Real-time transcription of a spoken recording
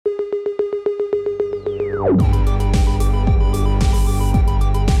This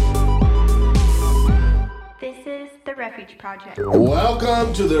is The Refuge Project.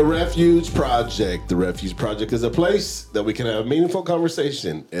 Welcome to The Refuge Project. The Refuge Project is a place that we can have meaningful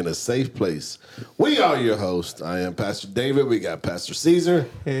conversation in a safe place. We are your hosts. I am Pastor David. We got Pastor Caesar.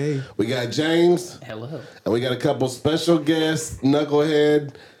 Hey. We got James. Hello. And we got a couple special guests,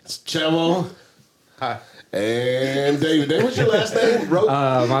 Knucklehead, Chevo. Hi. And David. David, what's your last name?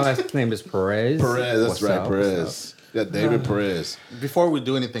 My last name is Perez. Perez, that's What's right, up? Perez. You got David Perez. Before we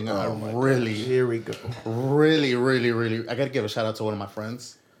do anything, Here we go. really, I got to give a shout out to one of my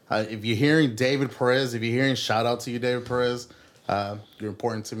friends. If you're hearing David Perez, if you're hearing shout out to you, David Perez, you're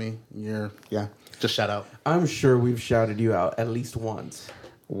important to me. Just shout out. I'm sure we've shouted you out at least once.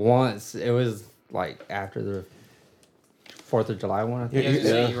 Once it was like after the 4th of July one. I think.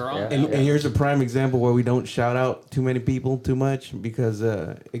 Yeah. You were on. And here's a prime example where we don't shout out too many people too much because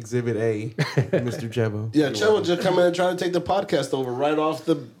Exhibit A, Mr. Chevo. Yeah, Chevo just come in and try to take the podcast over right off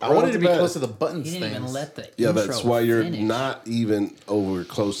the I wanted to be bat. close to the buttons He didn't things. even let the Yeah, intro that's why you're finish. not even over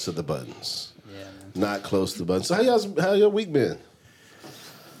close to the buttons. Yeah, man. Not close to the buttons. So how your week been?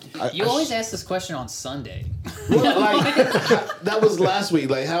 You always ask this question on Sunday. That was last week.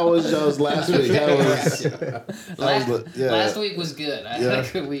 Like, how was y'all's last week? Last week was good. I had a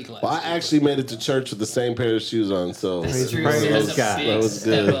good week last Well, I week. actually made it to church with the same pair of shoes on, so That's true. Praise That's a God. big That was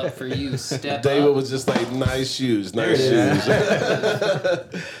step good. up for you. Step David up. was just like, nice shoes, nice There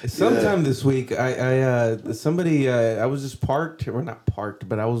it shoes. Sometime this week, I was just parked, or not parked,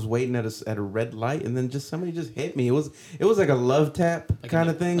 but I was waiting at a red light, and then somebody just hit me. It was like a love tap Like kind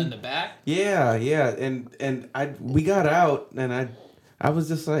in of thing. In the back? Yeah, and we got out, and I was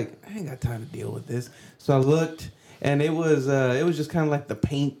just like, I ain't got time to deal with this. So I looked, and it was just kind of like the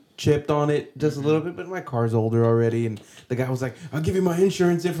paint chipped on it just a little bit, but my car's older already, and the guy was like, I'll give you my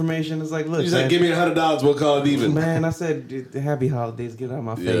insurance information. It's like, look, He's like, give me $100, we'll call it even. man, I said, happy holidays, get out of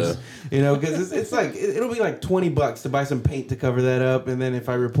my face. Because it's like, it'll be like $20 to buy some paint to cover that up. And then if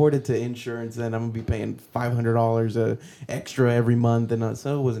I report it to insurance, then I'm going to be paying $500 extra every month. And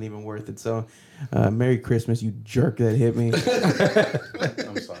so it wasn't even worth it. So Merry Christmas, you jerk that hit me.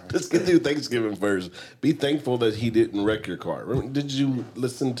 I'm sorry. Let's get through Thanksgiving first. Be thankful that he didn't wreck your car. Did you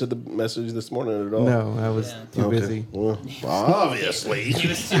listen to the message this morning at all? No, I was too busy. Well, obviously. He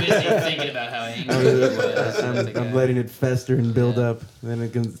was too busy thinking about how angry he was. I'm letting it fester and build up. Then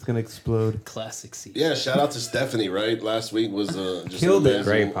it's going to explode. Classic C. Yeah, shout out to Stephanie, right? Last week was just Killed it. amazing.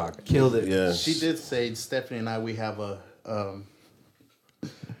 Great pocket. Killed it. Yeah. She did say, Stephanie and I, we have a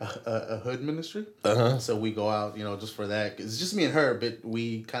hood ministry. So we go out, just for that. It's just me and her, but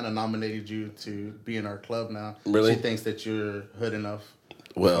we kind of nominated you to be in our club now. Really? She thinks that you're hood enough.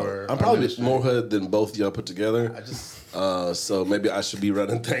 Well, for I'm our probably ministry. more hood than both y'all put together. I just, So maybe I should be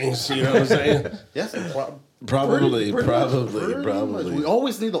running things. You know what I'm saying? yes, Probably. Pretty much. We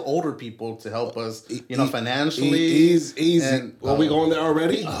always need the older people to help us, financially. Easy. And, Are we going there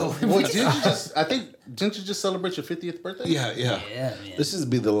already? well, didn't you just celebrate your 50th birthday? Yeah. Yeah, man. This should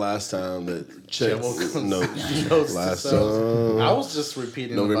be the last time that Chet Chevo knows. Last I was just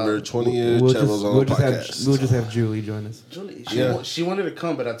repeating November about 20th, We'll Chevo's on the podcast. we'll just have Julie join us. Julie. Yeah. She wanted to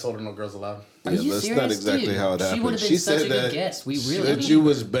come, but I told her no girls allowed. Are you that's serious, not exactly dude? how it She happened. would have been such said a good that, guest. We really that you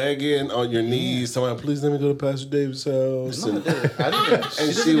was begging on your knees, telling her, please let me go to Pastor David's house. No, I didn't.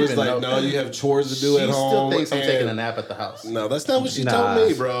 And she was like, no, you have chores to do She at still home. thinks I'm and- taking a nap at the house. No, that's not what she Nah. told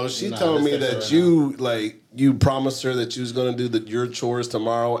me, bro. She told me that's that right you promised her that you was gonna do your chores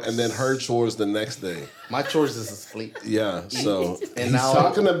tomorrow and then her chores the next day. My chores is asleep. Yeah, so And he's now-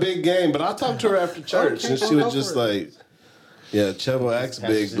 talking a big game, but I talked to her after church Okay, and she go was just for it. like, yeah, Chevo acts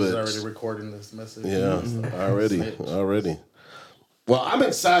big, She's but already recording this message. yeah, already. Well, I'm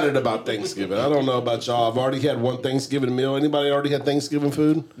excited about Thanksgiving. I don't know about y'all. I've already had one Thanksgiving meal. Anybody already had Thanksgiving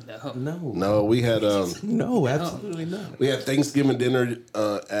food? No. No, we had No, absolutely not. we had Thanksgiving dinner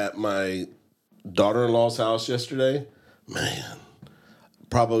at my daughter-in-law's house yesterday. Man,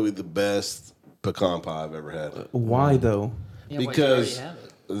 probably the best pecan pie I've ever had. Why though? Yeah, why, you Because already have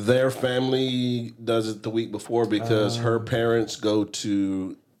it. their family does it the week before because her parents go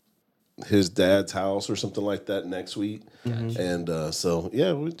to his dad's house or something like that next week. And so,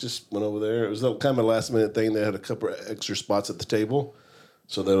 yeah, we just went over there. It was a kind of a last minute thing. They had a couple of extra spots at the table.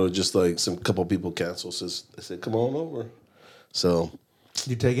 So they were just like some couple people canceled. So they said, come on over. So Did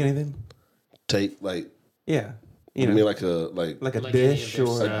you take anything? take like, Yeah. you mean like a like a Like dish any of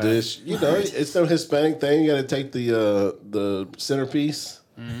or their dish? You know, it's some Hispanic thing. You got to take the centerpiece.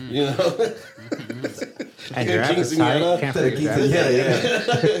 You know, And your Quinceañera? appetite. Can't forget your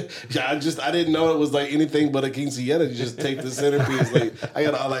appetite. Yeah, I didn't know it was like anything but a quinceañera. You just take the centerpiece. Like I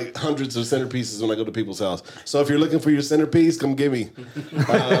got like hundreds of centerpieces when I go to people's house. So if you're looking for your centerpiece, come get me.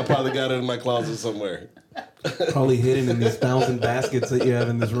 I probably got it in my closet somewhere. Probably hidden in these 1,000 baskets that you have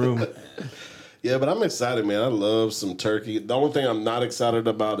in this room. Yeah, but I'm excited, man. I love some turkey. The only thing I'm not excited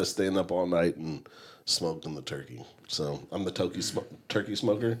about is staying up all night and smoking the turkey. So I'm the turkey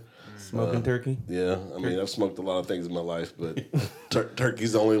smoker. Smoking turkey. Yeah, I mean I've smoked a lot of things in my life, but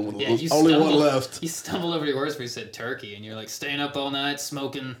turkey's the only one stumbled- left. You stumbled over your words where you said turkey, and you're like staying up all night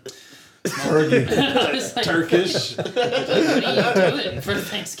smoking. Turkey. I was like, Turkish. what are you doing for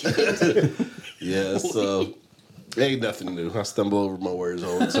Thanksgiving? Yeah, so ain't nothing new. I stumble over my words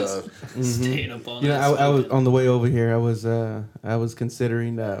all the time. Staying up all night. You know, I was smoking. on the way over here. I was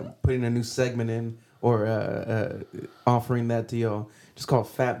considering putting a new segment in or offering that to y'all. Just called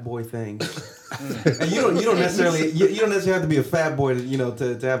Fat Boy Things. And you don't necessarily have to be a fat boy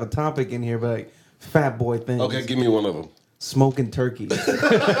to have a topic in here, but like Fat Boy Things. Okay, give me one of them. Smoking turkey.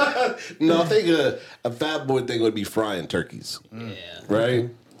 No, I think a fat boy thing would be frying turkeys, Yeah. right?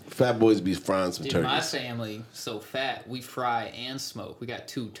 Fat boys be frying some Dude, my turkeys. family so fat we fry and smoke. We got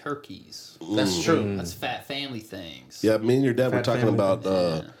 2 turkeys. That's true. That's fat family things. Yeah, me and your dad were Fat talking family about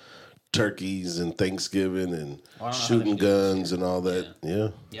things. turkeys and Thanksgiving and Well, I don't know how shooting they do this guns year. and all that. Yeah.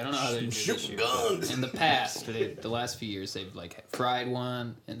 Yeah, I don't know how they do this year. Guns. In the past, the last few years, they've like fried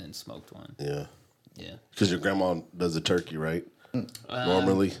one and then smoked one. Yeah. Yeah. Because your grandma does the turkey, right?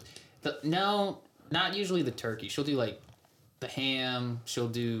 Normally. No, not usually the turkey. She'll do like the ham. She'll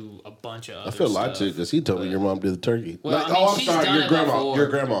do a bunch of other I feel lied to stuff. because he told me your mom did the turkey. Well, Like, I mean, oh, I'm she's sorry, done your it grandma. before. Your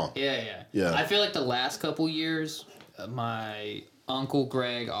grandma. Yeah. Yeah. I feel like the last couple years, my Uncle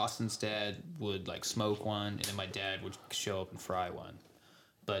Greg, Austin's dad, would like smoke one, and then my dad would show up and fry one.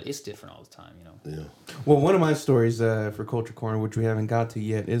 But it's different all the time, you know. Yeah. Well, one of my stories for Culture Corner, which we haven't got to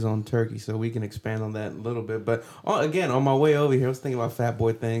yet, is on turkey, so we can expand on that a little bit. But again, on my way over here, I was thinking about Fat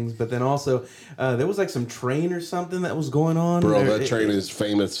Boy Things, but then also there was like some train or something that was going on. Bro, Or that train is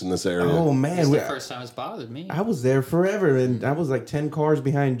famous in this area. Oh It's man, the first time it's bothered me. I was there forever, and I was like 10 cars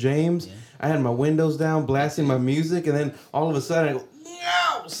behind James. I had my windows down, blasting my music, and then all of a sudden I go,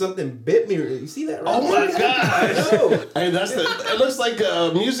 "Meow!" Something bit me. You see that? Right Oh my there? god! I know. Hey, it looks like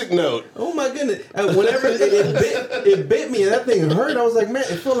a music note. Oh my goodness! And whenever it bit me, and that thing hurt. I was like, man,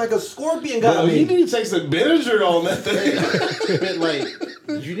 it felt like a scorpion got Bro, me. you need to take some Benadryl on that thing.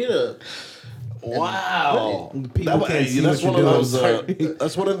 Like, you need a. Wow. People can't see that's what one you're of doing. those.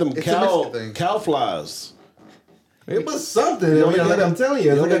 That's one of them It's a cow Mexican thing. cow flies. It was something. I only mean, like got- I'm telling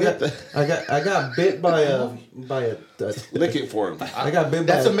you, you it's like only I got bit by a Lick it for him. I got bit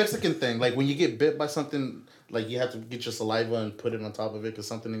by That's a Mexican thing. Like when you get bit by something, like you have to get your saliva and put it on top of it because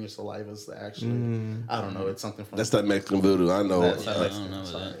something in your saliva is actually. I don't know. It's something from. That's that Mexican voodoo. I know. That's- I don't know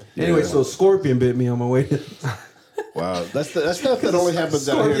that. Anyway, so a scorpion bit me on my way. Wow, that's stuff that only happens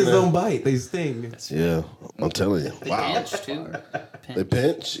out Scorpions here, don't man. bite; they sting. Yeah, I'm telling you. They Wow, pinch too. they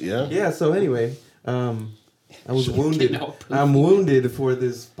pinch. Yeah. Yeah. So anyway, I was wounded. No poop. I'm wounded for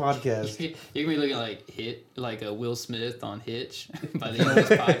this podcast. You're gonna be looking like a Will Smith on Hitch by the end of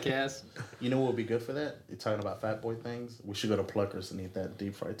this podcast. You know what would be good for that? You're talking about fat boy things. We should go to Pluckers and eat that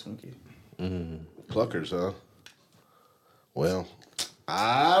deep fried Twinkie. Pluckers, huh? Well,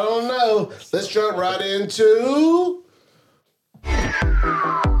 I don't know. Let's jump right into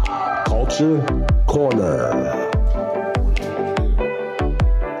Culture Corner.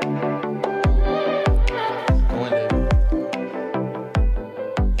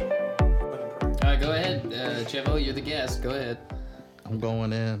 All right, go ahead, Chevo. You're the guest. Go ahead. I'm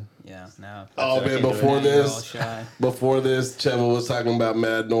going in. Yeah. Now. Oh That's man, okay. before Now you're all this, shy. Cheva was talking about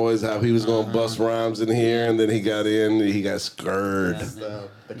Mad Noise, how he was going to bust rhymes in here, and then he got in, and he got scared. The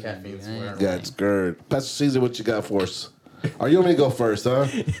caffeine's Yeah. wearing. Got scared. Pastor Caesar, what you got for us? Are you want me to go first, huh? All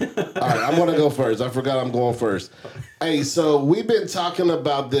right, I'm going to go first. I forgot I'm going first. Hey, so we've been talking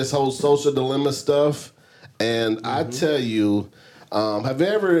about this whole social dilemma stuff, and I tell you, have you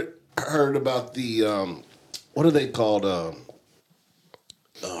ever heard about the, what are they called?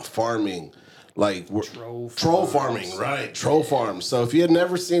 Farming. Like troll farming, right? Troll farms. So if you had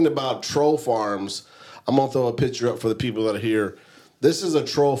never seen about troll farms, I'm gonna throw a picture up for the people that are here. This is a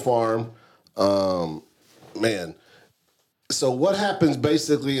troll farm, man. So what happens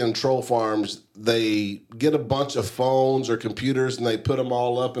basically in troll farms? They get a bunch of phones or computers and they put them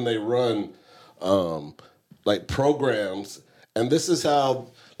all up and they run like programs. And this is how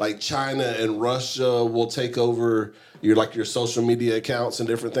like China and Russia will take over your social media accounts and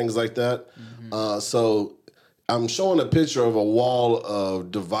different things like that. So I'm showing a picture of a wall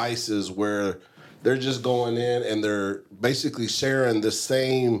of devices where they're just going in and they're basically sharing the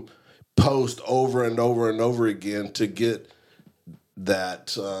same post over and over and over again to get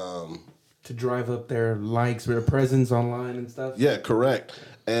that. To drive up their likes or their presence online and stuff. Yeah, correct.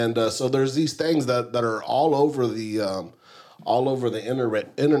 And so there's these things that are all over the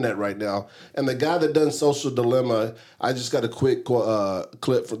internet right now. And the guy that done Social Dilemma, I just got a quick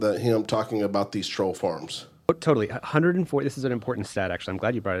clip for him talking about these troll farms. Oh, totally. 104. This is an important stat, actually. I'm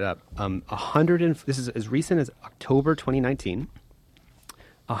glad you brought it up. This is as recent as October 2019.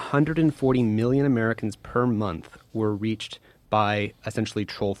 140 million Americans per month were reached by essentially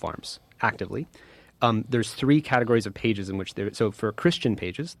troll farms actively. There's 3 categories of pages in which so for Christian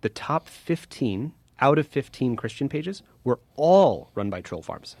pages, the top 15 out of 15 Christian pages were all run by troll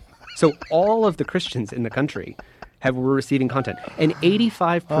farms. So all of the Christians in the country were receiving content. And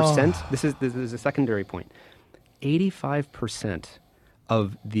 85%, this is a secondary point, 85%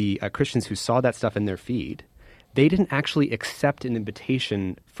 of the Christians who saw that stuff in their feed, they didn't actually accept an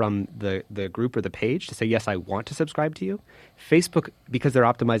invitation from the group or the page to say, yes, I want to subscribe to you. Facebook, because they're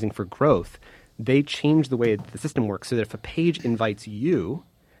optimizing for growth, they changed the way the system works so that if a page invites you,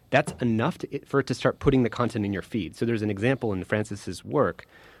 that's enough for it to start putting the content in your feed. So there's an example in Francis's work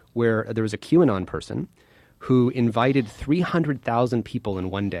where there was a QAnon person who invited 300,000 people in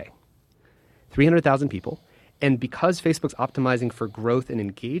one day. 300,000 people. And because Facebook's optimizing for growth and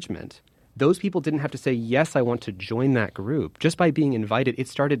engagement, those people didn't have to say, yes, I want to join that group. Just by being invited, it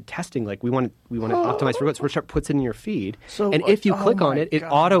started testing, like, we want to optimize for growth. So it puts it in your feed. And if you click on it, it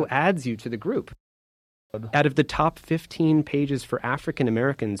auto-adds you to the group. Out of the top 15 pages for African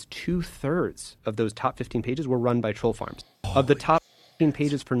Americans, 2/3 of those top 15 pages were run by troll farms. Of the top 15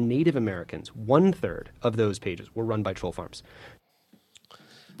 pages for Native Americans, 1/3 of those pages were run by troll farms.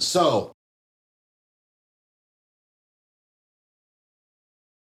 So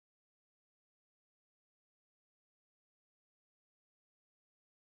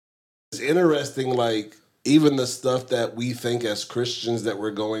it's interesting, like, even the stuff that we think as Christians that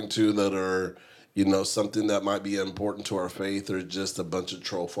we're going to that are, something that might be important to our faith, or just a bunch of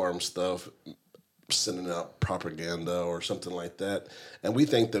troll farm stuff sending out propaganda or something like that. And we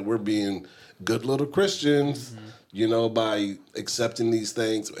think that we're being good little Christians, by accepting these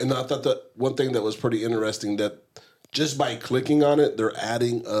things. And I thought that one thing that was pretty interesting, that just by clicking on it, they're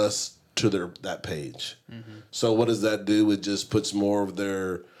adding us to that page. Mm-hmm. So what does that do? It just puts more of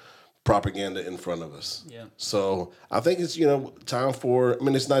their propaganda in front of us. Yeah. So I think it's, time for,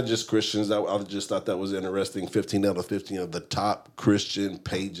 it's not just Christians. I just thought that was interesting. 15 out of 15 of the top Christian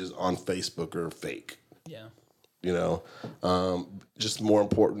pages on Facebook are fake. Yeah. Just more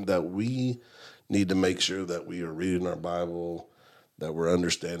important that we need to make sure that we are reading our Bible, that we're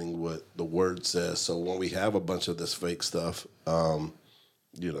understanding what the Word says. So when we have a bunch of this fake stuff, we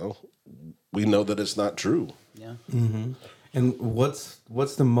know that it's not true. Yeah. Mm-hmm. And what's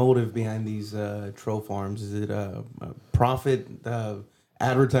the motive behind these troll farms? Is it profit,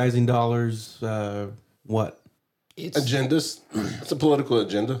 advertising dollars? What? It's agendas. It's a political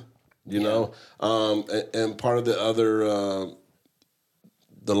agenda, know. And part of the other,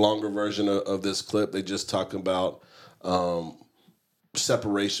 the longer version of this clip, they just talk about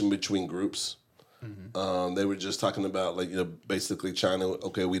separation between groups. Mm-hmm. They were just talking about, basically China.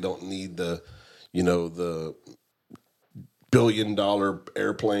 Okay, we don't need the billion-dollar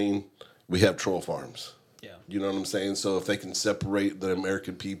airplane. We have troll farms. Yeah. You know what I'm saying? So if they can separate the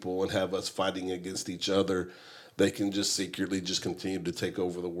American people and have us fighting against each other, they can just secretly just continue to take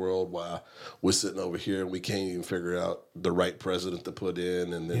over the world while we're sitting over here and we can't even figure out the right president to put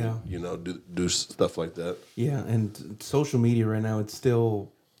in, and then do stuff like that. Yeah, and social media right now, it's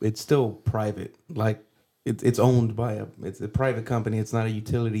still private. Like it's owned by it's a private company. It's not a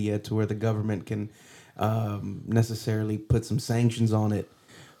utility yet to where the government can necessarily put some sanctions on it,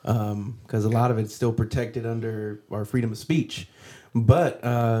 because a lot of it's still protected under our freedom of speech. But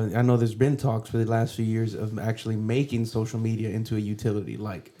I know there's been talks for the last few years of actually making social media into a utility,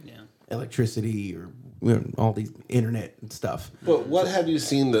 like electricity or all these internet and stuff. But what have you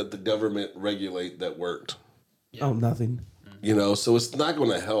seen that the government regulate that worked? Yeah. Oh, nothing. So it's not going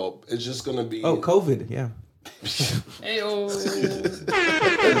to help. It's just going to be... Oh, COVID, yeah.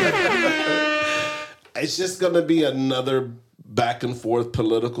 It's just going to be another back and forth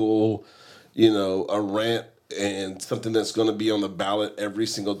political, a rant, and something that's going to be on the ballot every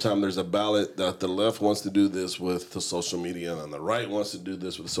single time there's a ballot, that the left wants to do this with the social media and the right wants to do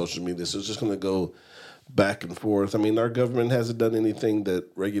this with social media. So it's just going to go back and forth. Our government hasn't done anything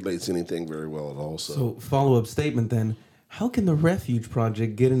that regulates anything very well at all. So follow-up statement then. how can the Refuge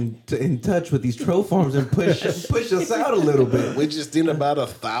Project get in touch with these troll farms and push us out a little bit? We just need about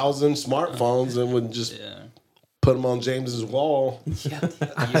 1,000 smartphones and would just put them on James's wall.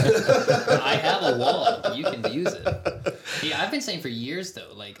 I have a wall. You can use it. Yeah, I've been saying for years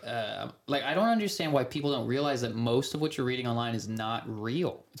though, like I don't understand why people don't realize that most of what you're reading online is not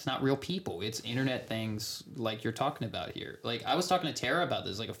real. It's not real people. It's internet things like you're talking about here. Like I was talking to Tara about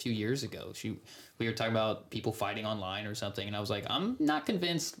this like a few years ago. We were talking about people fighting online or something, and I was like, I'm not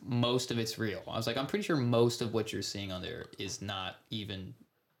convinced most of it's real. I was like, I'm pretty sure most of what you're seeing on there is not even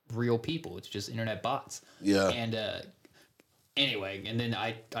real people. It's just internet bots. Yeah. And anyway, and then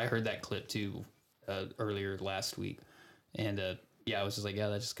I heard that clip too earlier last week, and I was just like,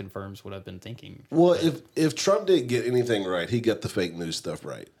 that just confirms what I've been thinking. Well, if Trump didn't get anything right, he got the fake news stuff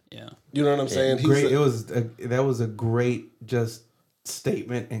right. Yeah. You know what I'm saying? Great. That was a great just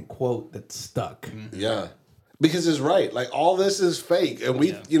statement and quote that stuck. Yeah, because it's right. Like all this is fake, and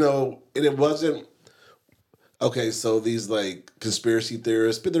we, and it wasn't. Okay, so these like conspiracy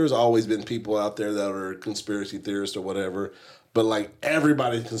theorists, but there's always been people out there that are conspiracy theorists or whatever. But like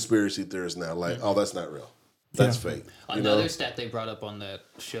everybody's conspiracy theorists now. Like, oh, that's not real. That's fake. Another stat they brought up on that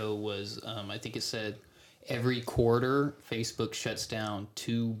show was, I think it said every quarter Facebook shuts down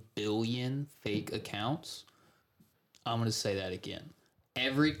 2 billion fake accounts. I'm going to say that again.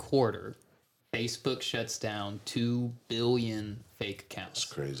 Every quarter, Facebook shuts down 2 billion fake accounts.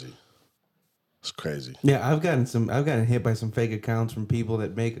 It's crazy. It's crazy. Yeah, I've gotten hit by some fake accounts from people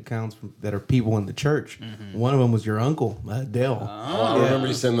that make accounts that are people in the church. One of them was your uncle, Dale. I remember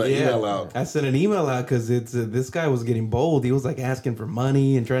you sending that email out. I sent an email out because this guy was getting bold. He was like asking for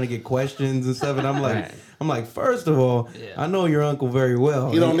money and trying to get questions and stuff. And I'm like, first of all, I know your uncle very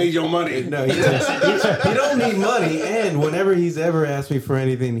well. He don't need your money. No, he don't need money. And whenever he's ever asked me for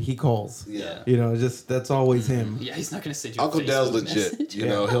anything, he calls. Yeah. That's always him. Yeah, he's not going to send you a Uncle Dale's Facebook legit. message.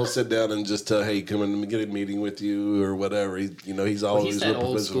 He'll sit down and just tell, hey, come in and get a meeting with you or whatever. He's always He's that real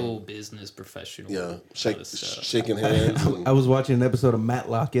old professional. school business professional. Yeah, kind of stuff. shaking hands. I was watching an episode of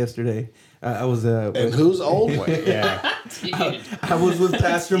Matlock yesterday. I was and who's old? Yeah. I was with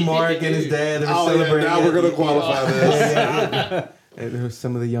Pastor Mark and his dad. They were celebrating. Now we're gonna qualify this. And there were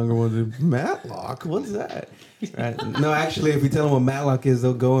some of the younger ones. Matlock, what's that? Right. No, actually, if we tell them what Matlock is,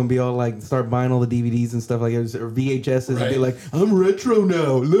 they'll go and be all like, start buying all the DVDs and stuff like that, or VHSs, and be like, "I'm retro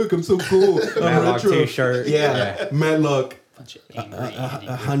now. Look, I'm so cool. I'm Matlock retro." T-shirt. Yeah, Matlock. Bunch of angry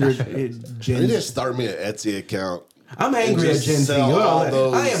 100 Gen They Z. just start me an Etsy account. I'm angry at just Gen Z. sell all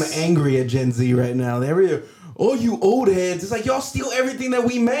those- I am angry at Gen Z right now. Oh, you old heads. It's like, y'all steal everything that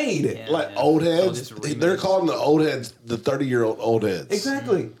we made. Yeah, Like man. old It's all heads. just remakes. They're calling the old heads the 30-year-old old heads.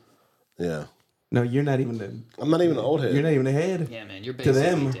 Exactly. Yeah. No, you're not even I'm not even an old head. you're not even a head. Yeah, man, you're To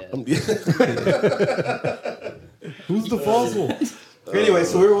basically them. dead. Who's the fossil? Anyway,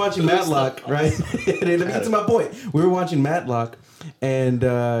 so we were watching Matlock, right? And it gets to my point. We were watching Matlock, and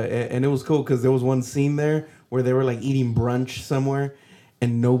it was cool because there was one scene there where they were like eating brunch somewhere,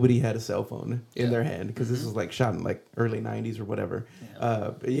 and nobody had a cell phone in their hand because this was like shot in like early '90s or whatever.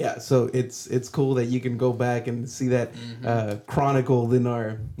 So it's cool that you can go back and see that chronicled in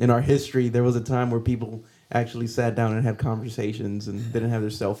our history. There was a time where people actually sat down and had conversations and didn't have their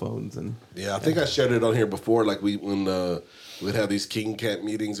cell phones and Yeah, I think I shared it on here before. Like when we'd have these King Camp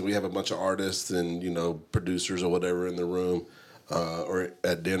meetings, and we have a bunch of artists and producers or whatever in the room, or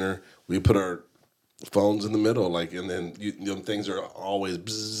at dinner. We put our phones in the middle, like, and then things are always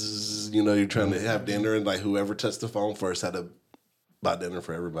bzzz, you're trying to have dinner, and like whoever touched the phone first had to buy dinner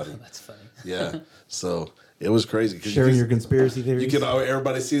for everybody. That's funny. Yeah, so it was crazy. 'Cause sharing you your conspiracy could, theories. you could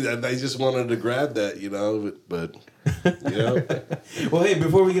everybody see that they just wanted to grab that, but Well, hey,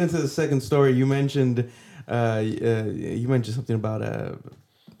 before we get into the second story, you mentioned something about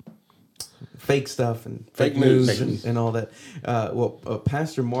fake stuff and fake news and all that.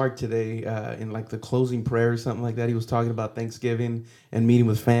 Pastor Mark today, in like the closing prayer or something like that, he was talking about Thanksgiving and meeting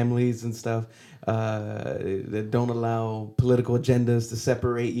with families and stuff that don't allow political agendas to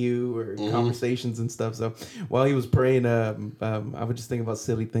separate you or conversations and stuff. So while he was praying, I was just thinking about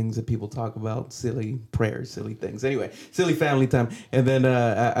silly things that people talk about, silly prayers, silly things. Anyway, silly family time. And then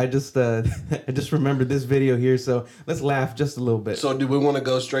I just remembered this video here. So let's laugh just a little bit. So do we want to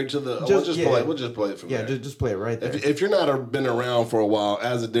go straight to the? We'll just play it from there. Just play it right there. If you're not been around for a while,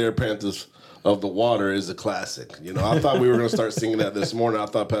 As the Deer Panthers of the Water is a classic. I thought we were going to start singing that this morning. I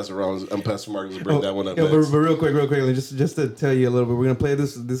thought Pastor Mark was going to bring that one up But next. real quickly, just to tell you a little bit, we're gonna play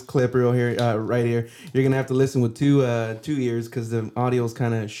this clip right here. You're gonna have to listen with two ears because the audio is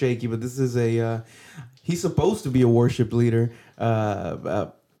kind of shaky. But this is he's supposed to be a worship leader,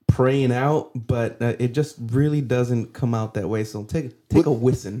 praying out, but it just really doesn't come out that way. So take a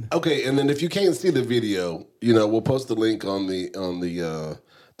listen. Okay, and then if you can't see the video, you know, we'll post the link on the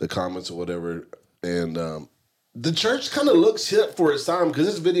comments or whatever. And the church kind of looks hip for its time because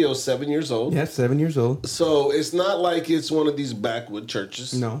this video is 7 years old. Yeah, 7 years old. So it's not like it's one of these backwood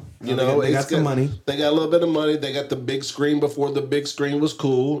churches. No. You know, they got some money. They got a little bit of money. They got the big screen before the big screen was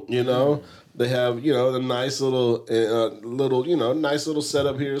cool, you know. They have, you know, a nice little nice little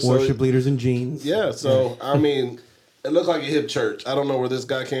setup here. Worship leaders in jeans. Yeah, so, I mean, it looked like a hip church. I don't know where this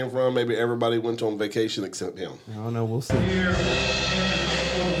guy came from. Maybe everybody went on vacation except him. I don't know. We'll see. Here in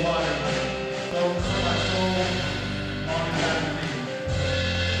the water, flow from my soul on the majesty.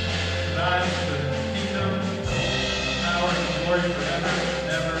 Thine is the kingdom, power, and glory forever,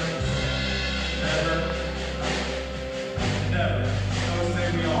 ever, ever, never. So say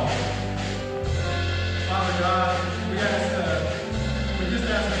we all. Father God, we just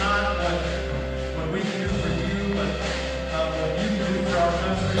ask not what we can do for you, but what you can do for our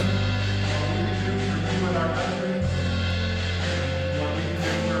country, what we can do for you and our country, what we can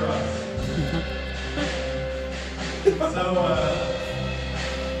do for us. So,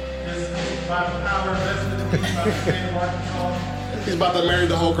 just by the power vested in me by the state of Arkansas, He's about to marry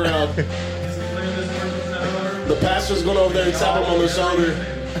the whole crowd. just declare this word to settle. The pastor's going over there and tap him on the shoulder.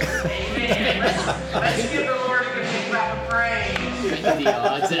 Amen. Let's give the Lord a good big clap of praise. The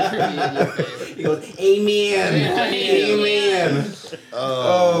odds ever be in your favor. He goes, amen. Amen.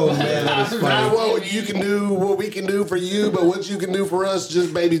 Oh, man, that was Not funny. what you can do, what we can do for you, but what you can do for us,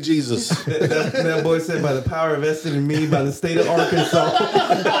 just baby Jesus. That boy said, by the power vested in me by the state of Arkansas.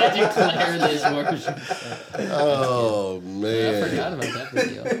 I declare this worship. Oh, I man. forgot about that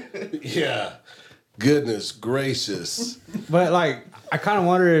video. Yeah. Goodness gracious. But like, I kind of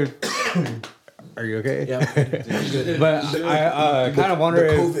wonder if. Are you okay? Yeah. But I kind of wonder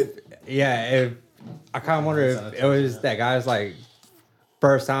if. COVID. Yeah, if I kind of wonder if it was that guy's like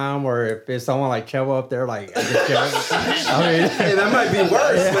first time, or if it's someone like Chevo up there like at the church. I mean, Hey, that might be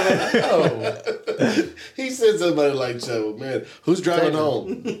worse, man. He said somebody like Chevo, man. Who's driving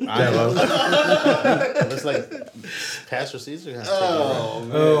home? Looks like Pastor Caesar has Oh,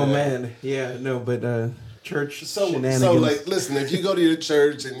 man. Oh, man. Yeah, no, but church shenanigans. So, like, listen, if you go to your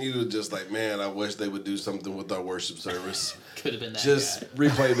church and you just like, man, I wish they would do something with our worship service. Could have been that Just guy.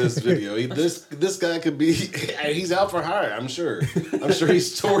 replay this video. This guy could be, he's out for hire, I'm sure. I'm sure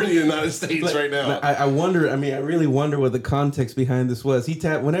he's touring the United States right now. I wonder. I mean, I really wonder what the context behind this was. He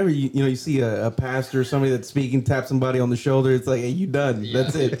tapped whenever you see a pastor or somebody that's speaking, tap somebody on the shoulder. It's like, hey, you done. Yeah,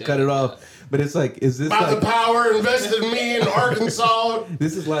 That's it. you're Cut done. it off. But it's like, is this By like the power invested in me in Arkansas.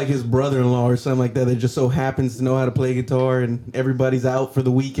 this is like his brother-in-law or something like that that just so happens to know how to play guitar, and everybody's out for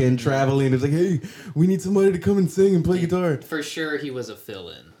the weekend traveling. It's like, hey, we need somebody to come and sing and play guitar. For sure, he was a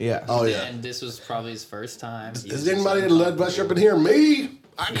fill-in. Yeah. Oh, yeah. And this was probably his first time. Is there anybody that led Bush up in here? Me?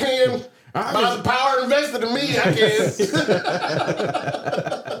 I can. By the power invested in me, I can.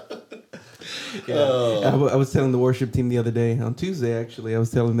 I was telling the worship team the other day, on Tuesday actually, I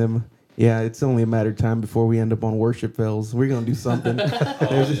was telling them, yeah, it's only a matter of time before we end up on worship fells. We're going to do something.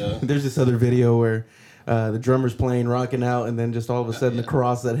 There's this other video where the drummer's playing, rocking out, and then just all of a sudden the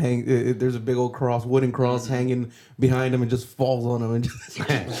cross that there's a big old cross, wooden cross hanging behind him and just falls on him. And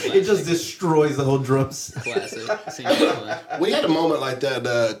it just destroys the whole drums. Classic. Single We had a moment like that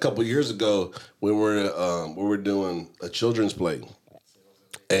a couple years ago when we were doing a children's play.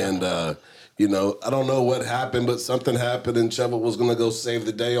 And, you know, I don't know what happened, but something happened, and Chevo was going to go save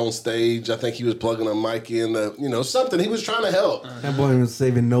the day on stage. I think he was plugging a mic in, something. He was trying to help. That boy was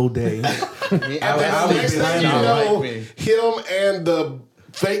saving no day. And I was next thing behind you him. know, like me. him and the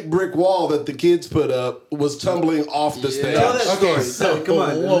fake brick wall that the kids put up was tumbling off the stage. Tell that story. Okay, so Come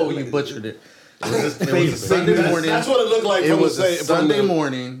on. whoa, you butchered it. It was a Sunday morning. That's what it looked like. It from was the a Sunday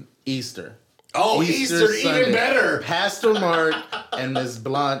morning, Easter. Oh, Easter Sunday. even better. Pastor Mark and Ms.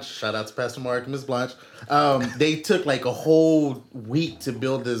 Blanche, shout out to Pastor Mark and Ms. Blanche, they took like a whole week to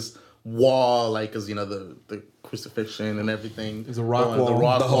build this wall, like, because, the crucifixion and everything. It's a rock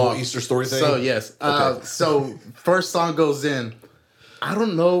wall. The whole Easter story thing? So, yes. So, first song goes in. I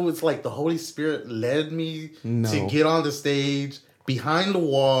don't know, it's like the Holy Spirit led me to get on the stage, behind the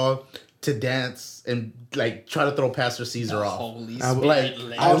wall, to dance and like try to throw Pastor Caesar off. Holy Like,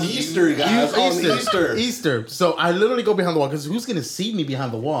 Spirit. On Easter, guys. On Easter. Easter. So I literally go behind the wall because who's gonna see me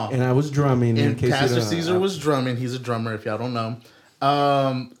behind the wall? And I was drumming. in And case you Pastor don't know. Caesar was drumming. He's a drummer, if y'all don't know.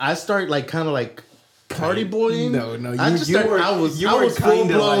 I start like kind of like party boying. No, I you- just you started, were- I was you were full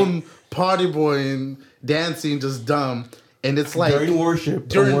kinda blown like- party boying, dancing, just dumb. And it's like During worship.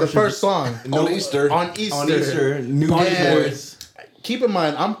 during on the worship- first song On Easter. on Easter, On Easter, new And boys. keep in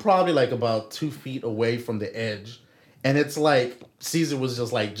mind, I'm probably like about 2 feet away from the edge. And it's like Caesar was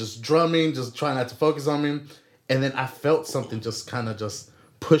just drumming, just trying not to focus on me. And then I felt something just kind of just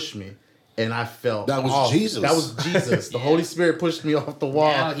push me. And I felt That was off. Jesus. That was Jesus. The Holy Spirit pushed me off the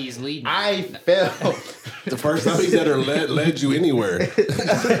wall. Now he's leading. I fell. The first time he's ever led you anywhere.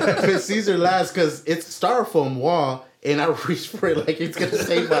 Because Caesar laughs because it's styrofoam wall, and I reached for it like it's gonna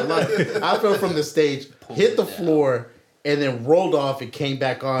save my life. I fell from the stage, hit the floor, and then rolled off and came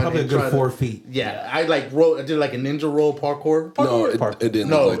back on. Probably a and good tried 4 to- feet. Yeah, I did like a ninja roll parkour. No, it didn't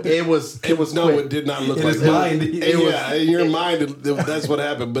No, look like that. it was No, quick. it did not look In like his that. mind, Yeah, in your mind, that's what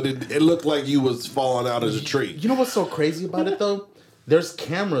happened. But it looked like you was falling out of the tree. You know what's so crazy about it though? There's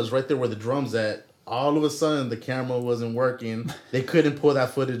cameras right there where the drum's at. All of a sudden, the camera wasn't working. They couldn't pull that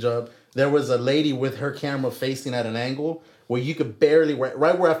footage up. There was a lady with her camera facing at an angle where you could barely, right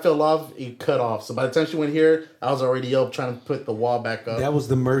where I fell off, it cut off. So by the time she went here, I was already up trying to put the wall back up. That was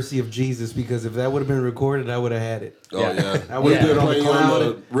the mercy of Jesus, because if that would have been recorded, I would have had it. Oh yeah, I would Yeah. do it on the playing cloud. on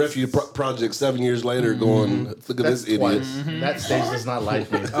the Refuge Project 7 years later, going, look at That's this idiot. twice. That stage does not like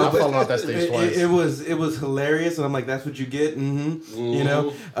me. I've fallen off that stage twice. It was hilarious, and I'm like, that's what you get, you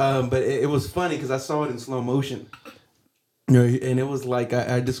know. But it was funny because I saw it in slow motion. You know, and it was like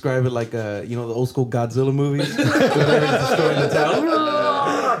I describe it like the old school Godzilla movies where they're destroying the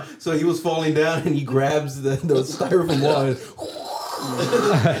town. So he was falling down and he grabs the styrofoam wall. And,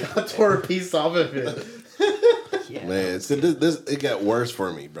 I tore a piece off of it. Man, so this it got worse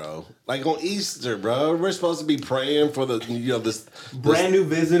for me, bro. Like on Easter, bro, we're supposed to be praying for the this brand new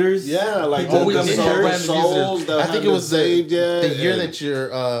visitors. Yeah, like Oh, we the got souls, brand new souls visitors. that I think haven't it was saved yet. the year and- that your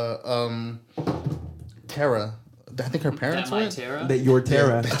Tara. I think her parents That my went. Tara? That your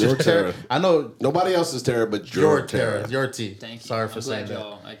Terra. Your Tara. I know Nobody else is Tara, but your your Tara. Tara. Your T. Thank you. Sorry I'm for saying glad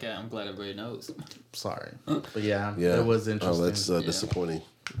that. y'all. I'm glad everybody knows. Sorry, but yeah, Yeah, it was interesting. Oh, that's disappointing.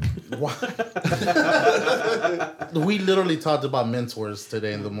 We literally talked about mentors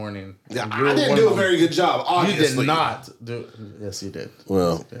today in the morning. Yeah, And I you're didn't one do of a them. very good job. You Obviously, did not do. Yes, you did.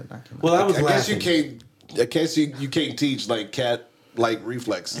 Well, Yes, you did. I cannot. Well, I was I guess you laughing. can't. I guess you can't teach like cat like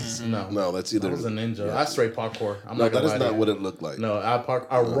reflexes. No, that's either. I was a ninja. I straight parkour. I'm No, not that gonna is lie not to what you. it looked like. No,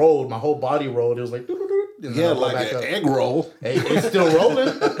 I rolled. My whole body rolled. It was like. And then Yeah, I go like back an up. egg roll. Hey, it's still rolling.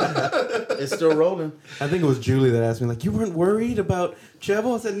 It's still rolling. I think it was Julie that asked me, like, you weren't worried about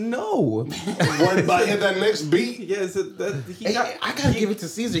Chevo? I said, no. Worried about hit that next beat. Yes, Hey, I gotta give it to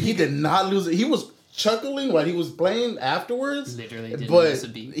Caesar. He did not lose it. He was chuckling while he was playing afterwards. Literally didn't but miss a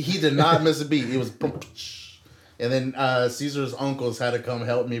beat. He did not miss a beat. It was. And then Caesar's uncles had to come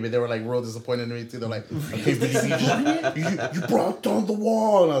help me, but they were like real disappointed in me too. They're like, I can't believe you brought down the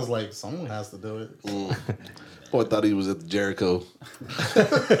wall. And I was like, someone has to do it. Boy, I thought he was at the Jericho.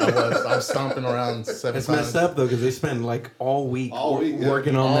 I was stomping around 7 It's times. messed up, though, because they spend, like, all week, yeah.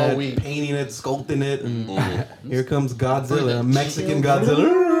 working on All that, week. painting it, sculpting it, and here comes Godzilla, a Mexican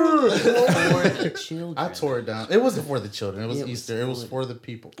Godzilla. For the children. I tore it down. It wasn't for the children. It was Easter. It was for the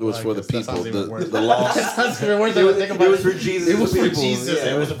people. It was I for the guess that people, sounds even worse. the lost. That sounds even worse than I think about It was for Jesus. It was for people. Jesus.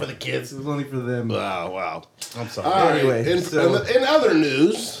 Yeah, It wasn't for the kids. It was only for them. Wow. I'm sorry. All right. Anyway, In other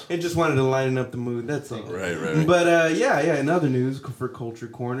news, It just wanted to lighten up the mood. That's all. right. But yeah. In other news for Culture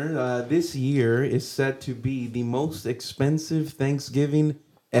Corner, this year is set to be the most expensive Thanksgiving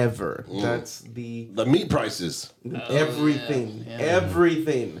ever. That's the the meat prices. everything, yeah.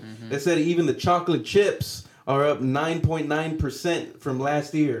 everything. They said even the chocolate chips are up 9.9% from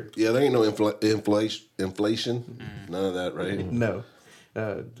last year. Yeah, there ain't no inflation. None of that, right? No,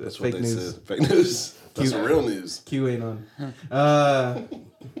 That's what fake they news. said. Fake news. That's real news. Q ain't on.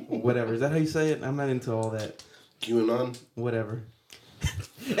 Whatever. Is that how you say it? I'm not into all that. QAnon. Whatever.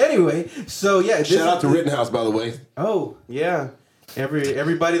 Anyway, so yeah. this Shout out is to the- Rittenhouse, by the way. Oh yeah.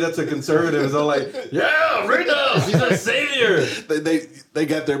 Everybody that's a conservative is all like, yeah, Rittenhouse, he's our savior. They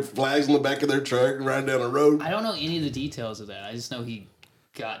got their flags on the back of their truck and riding down the road. I don't know any of the details of that. I just know he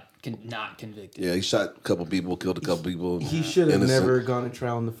got not convicted. Yeah, he shot a couple people, killed a couple people. He should have Innocent. never gone to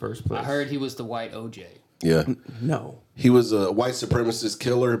trial in the first place. I heard he was the white OJ. Yeah, No. he was a white supremacist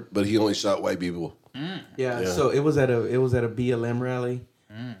killer, but he only shot white people. Yeah, so it was at a BLM rally,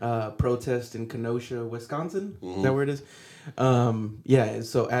 protest in Kenosha, Wisconsin. Is that where it is? Yeah.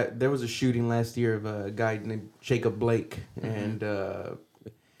 So there was a shooting last year of a guy named Jacob Blake, and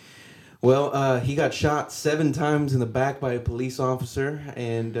he got shot 7 times in the back by a police officer,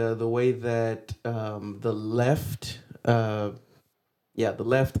 and the way that the left. The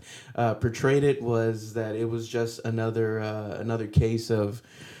left portrayed it was that it was just another case of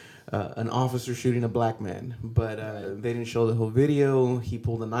an officer shooting a black man, but they didn't show the whole video. He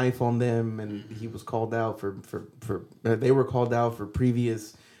pulled a knife on them, and he was called out for they were called out for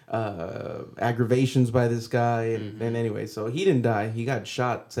previous aggravations by this guy, and anyway, so he didn't die. He got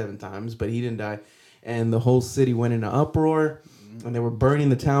shot 7 times, but he didn't die, and the whole city went into uproar, and they were burning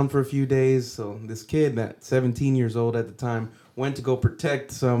the town for a few days. So this kid, that 17 years old at the time, went to go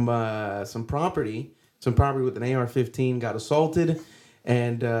protect some property with an AR-15, got assaulted,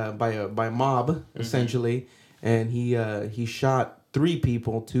 and by a mob essentially, and he shot 3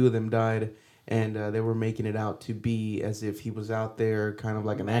 people. 2 of them died, and they were making it out to be as if he was out there, kind of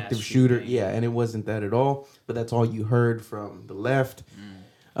like an Mass active shooter. shooting. Yeah, and it wasn't that at all. But that's all you heard from the left.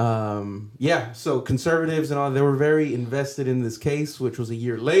 So conservatives and all, they were very invested in this case, which was a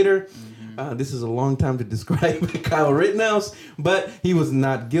year later. This is a long time to describe Kyle Rittenhouse, but he was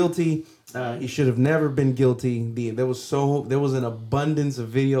not guilty. He should have never been guilty. There was an abundance of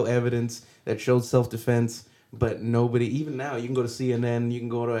video evidence that showed self-defense, but nobody, even now, you can go to CNN, you can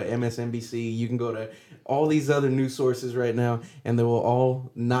go to MSNBC, you can go to all these other news sources right now, and they will all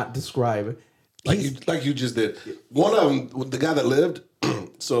not describe. Like you just did. One of them, the guy that lived.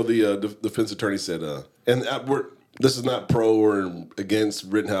 So the defense attorney said, this is not pro or against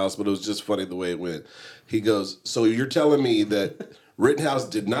Rittenhouse, but it was just funny the way it went. He goes, so you're telling me that Rittenhouse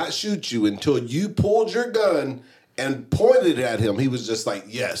did not shoot you until you pulled your gun and pointed at him? He was just like,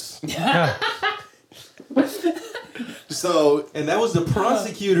 yes. So, And that was the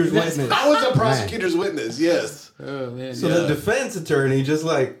prosecutor's witness. I was a prosecutor's witness, yes. Oh man. So the defense attorney just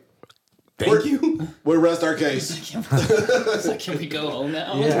like, thank you. We'll rest our case. It's like, can we go home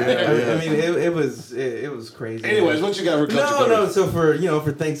now? Yeah, I mean, it was crazy. Anyways, what you got for country? No. So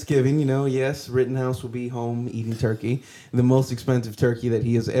for Thanksgiving, yes, Rittenhouse will be home eating turkey, the most expensive turkey that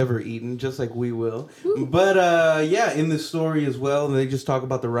he has ever eaten, just like we will. But in this story as well, they just talk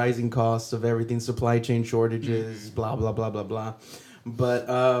about the rising costs of everything, supply chain shortages, blah blah blah blah blah. But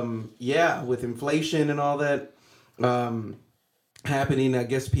with inflation and all that happening, I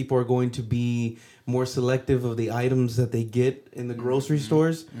guess people are going to be more selective of the items that they get in the grocery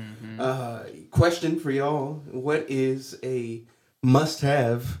stores. Question for y'all: what is a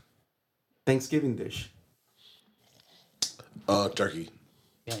must-have Thanksgiving dish? Turkey.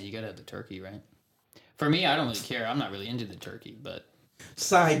 Yeah, you gotta have the turkey, right? For me, I don't really care. I'm not really into the turkey, but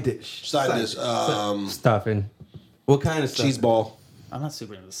Side dish. Side dish. Stuffing. What kind of stuff? Cheese ball. I'm not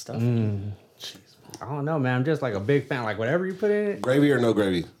super into the stuff. I don't know, man. I'm just like a big fan. Like whatever you put in it, Gravy or no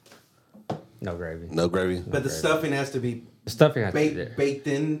gravy? no gravy. No gravy. But the stuffing has to be Stuffing has to be there. baked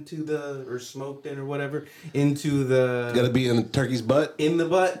into or smoked in or whatever into the Got to be in the turkey's butt in the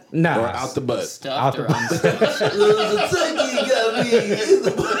butt. Nah, or out the butt. Stuffed or Out unstuffed? The turkey gotta be in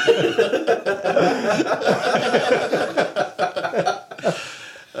the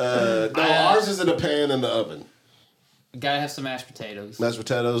butt. No, ours is in a pan in the oven. You gotta have some mashed potatoes. Mashed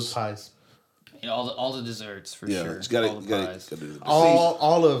potatoes. Pies. All the desserts for Yeah, sure. just gotta, all the gotta, pies. gotta do the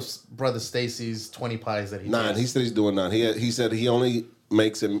All of Brother Stacy's 20 pies that he 9. does. He said he's doing 9. He said he only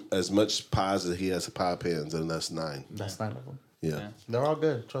makes him as much pies as he has pie pans, and that's 9. That's 9 of them. Yeah. They're all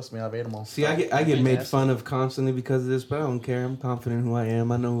good. Trust me, I've ate them all. See, I get made Fantastic. fun of constantly because of this, but I don't care. I'm confident who I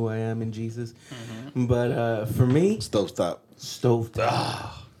am. I know who I am in Jesus. But for me, Stovetop. stovetop.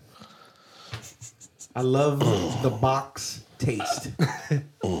 I love the box taste.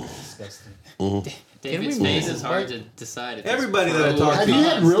 Disgusting. David's face is hard to decide. If it's Everybody that I pro talk or to- Have you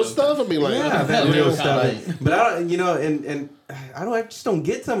had con, real so- stuff? I mean, like, Yeah, I've had No, real no stuff. comment. But I don't, and I just don't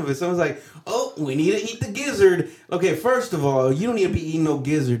get some of it. Someone's like, oh, we need to eat the gizzard. Okay, first of all, you don't need to be eating no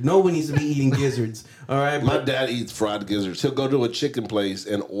gizzard. No one needs to be eating gizzards. All right, my but dad eats fried gizzards. He'll go to a chicken place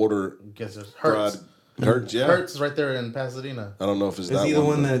and order Guess it fried. hurts. Hurts, yeah. Hurts is right there in Pasadena. I don't know if it's is that he the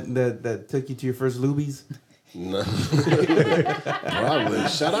one but- that took you to your first Luby's? No. Probably.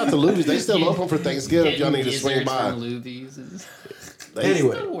 Shout out to Luby's. They still open for Thanksgiving if y'all need to swing Gizzards by. from Luby's is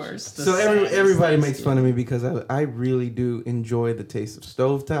Anyway, the worst. The so saddest everybody makes Thanksgiving. fun of me because I really do enjoy the taste of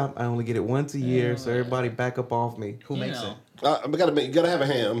stovetop. I only get it once a year, so everybody back up off me. Who You makes know, it? You gotta have a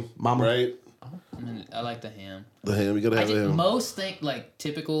ham, Mama. right? I like the ham. The ham. You gotta I have a think ham. most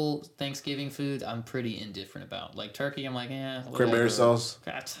typical Thanksgiving food, I'm pretty indifferent about. Like turkey, I'm like, whatever. Cranberry sauce.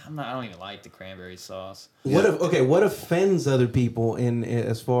 God, I don't even like the cranberry sauce. What offends other people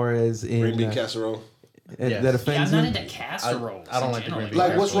as far as in Green bean casserole. Yes. that Yeah, offends I'm not them? into casseroles. I don't in like the general. green bean.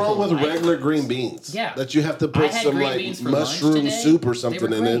 Like, what's wrong with regular green beans? Yeah. That you have to I put had some green like beans for lunch mushroom today. soup or They were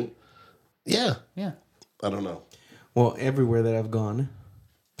something in great. it. Yeah. Yeah. I don't know. Well, everywhere that I've gone,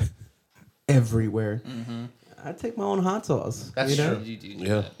 everywhere, I take my own hot sauce. That's you know? true. You do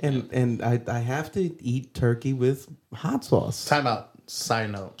Yeah. that. And I have to eat turkey with hot sauce. Time out.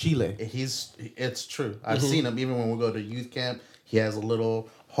 Side note. Chile. It's true. I've seen him even when we go to youth camp. He has a little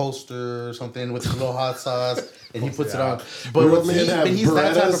holster or something with a little hot sauce, and he puts it on. But Real men have he's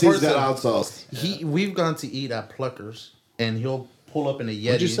that type of Berettas, he's person. got hot sauce. We've gone to eat at Pluckers, and he'll pull up in a Yeti.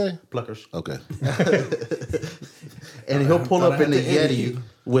 What'd you say? Pluckers. Okay. And he'll pull thought up I in had a to edit Yeti you.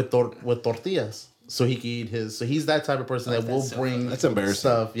 with tortillas. So he can eat his. So he's that type of person that will that's so bring That's embarrassing.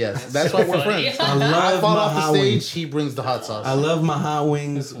 stuff. Yes, that's why we're funny. friends. I I love fall my off the hot stage. wings. He brings the hot sauce. I love my hot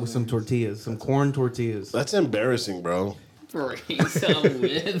wings with some tortillas, some corn tortillas. That's embarrassing, bro. Praise him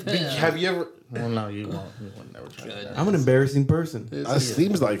with him. Have you ever? Well, no, you won't. You won't never try that. I'm an embarrassing person. That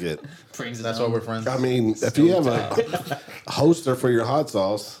seems like it. Brings his That's why own. we're friends. I mean, if you have a holster for your hot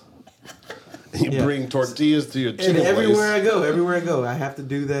sauce, you Yeah. bring tortillas to your And chicken everywhere place. I go, I have to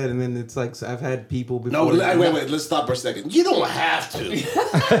do that. And then it's like, so I've had people before. No, wait. Let's stop for a second. You don't have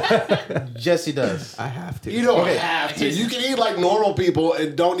to. Jesse does. I have to. You don't have to. You can eat like normal people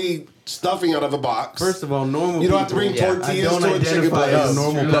and don't eat stuffing out of a box. First of all, normal You don't have to people, bring tortillas I don't to a chicken identify as a place.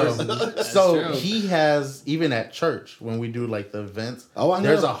 normal No. person. So true. he has, even at church when we do like the events. Oh, I know.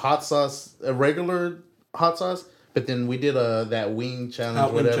 There's a hot sauce, a regular hot sauce, but then we did that wing challenge,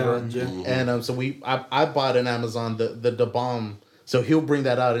 Hot wing whatever. challenge, yeah. And so I bought on Amazon the bomb. So he'll bring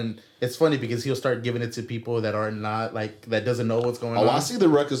that out, and it's funny because he'll start giving it to people that are not like that doesn't know what's going Oh, on. I see the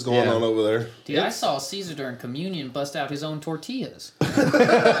ruckus going Yeah. on over there. Dude, I saw Caesar during communion bust out his own tortillas.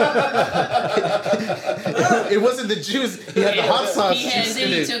 It wasn't the juice; he had the hot sauce. juice in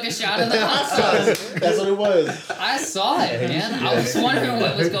He it. took a shot of the hot sauce. That's what it was. I saw it, man. I was wondering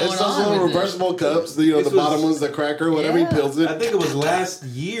what was going It's those on. little with it. reversible cups. The This bottom was- one's the cracker, whatever Yeah. he peels it. I think it was last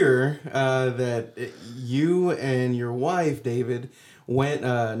year that you and your wife, David, went,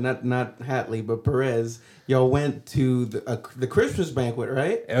 not Hatley, but Perez, y'all went to the Christmas banquet,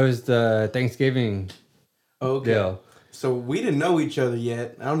 right? It was the Thanksgiving Okay. deal. So we didn't know each other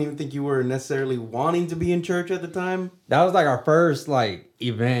yet. I don't even think you were necessarily wanting to be in church at the time. That was like our first like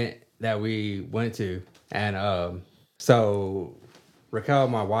event that we went to, and so Raquel,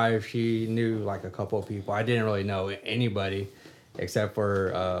 my wife, she knew like a couple of people. I didn't really know anybody except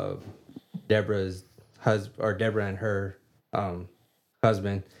for Deborah's husband, or Deborah and her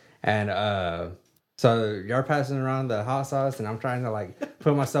husband, and so you're passing around the hot sauce, and I'm trying to like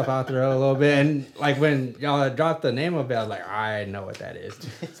put myself out there a little bit, and like when y'all dropped the name of it, I was like, I know what that is.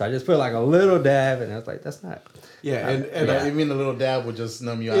 So I just put like a little dab, and I was like, that's not. Yeah, and And you mean the little dab would just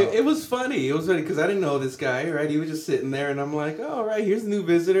numb you out? it was funny. It was funny because I didn't know this guy, right? He was just sitting there, and I'm like, oh, all right, here's a new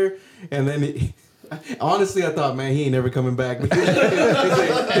visitor. And then honestly, I thought, man, he ain't never coming back.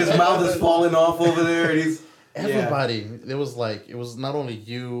 His mouth is falling off over there, and he's Everybody, it was not only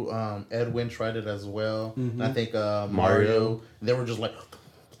you, Edwin tried it as well. And I think Mario. They were just like,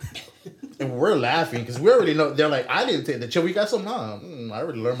 and we're laughing because we already know. They're like, I didn't take the chill. We got some. I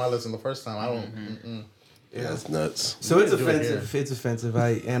already learned my lesson the first time. I don't. Yeah, that's nuts. So it's do it offensive. It's offensive.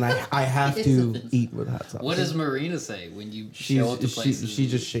 I have to eat with hot sauce. What does Marina say when you She's, show up to places? she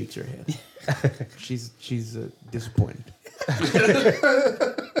just shakes her head. she's disappointed.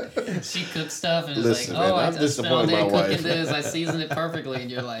 She cooks stuff and Listen, is man, like, I'm I spent all disappointed day in my cooking wife. this. I seasoned it perfectly,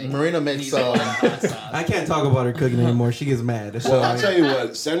 and you're like, Marina makes "Needs a lot of hot sauce." I can't talk about her cooking anymore. She gets mad. So Well, I'll tell you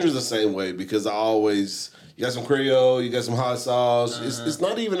what, Sandra's the same way because I always, you got some Creole, you got some hot sauce. It's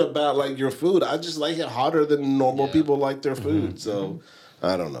not even about like your food. I just like it hotter than normal people like their food. So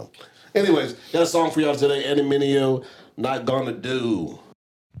I don't know. Anyways, got a song for y'all today, Eddie Mineo, Not Gonna Do.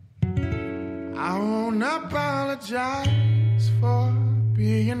 I won't apologize for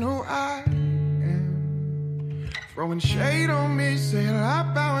being who I am. Throwing shade on me, say a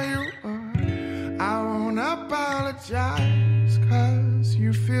lot about you. I won't apologize, cause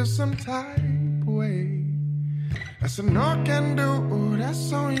you feel some type of way. That's a no can do,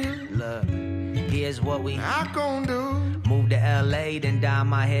 that's on you. Look, here's what we Not gon' do. move to LA, then dye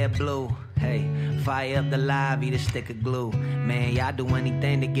my hair blue. Hey, fire up the live, eat a stick of glue. Man, y'all do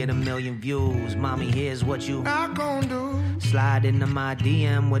anything to get 1 million views. Mommy, here's what you Not gon' do. slide into my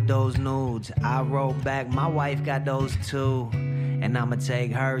DM with those nudes. I wrote back, my wife got those too. And I'ma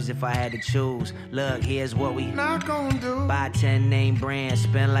take hers if I had to choose. Look, here's what we Not gon' do. buy 10 name brands,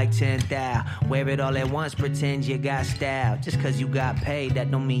 spend like 10,000. Wear it all at once, pretend you got style. Just cause you got paid,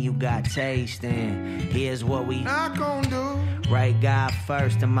 that don't mean you got taste. And here's what we Not gon' do. write God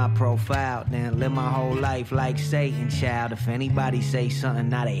first in my profile. Then live my whole life like Satan, child. If anybody say something,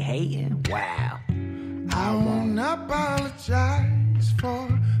 now they hating. Wow. I won't apologize for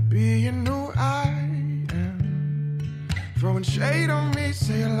being who I am. Throwing shade on me,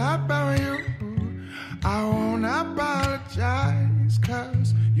 say a lot about you. I won't apologize,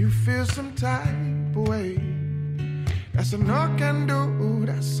 cause you feel some type of way. That's a no can do,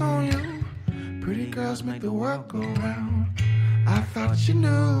 that's on you. Pretty girls make the world go round. I thought you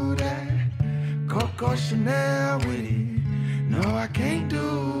knew that. Coco Chanel with it. No, I can't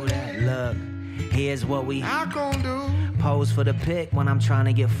do that. Look, here's what we gon' do. pose for the pic when I'm trying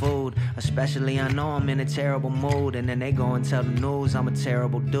to get food. Especially I know I'm in a terrible mood. And then they go and tell the news I'm a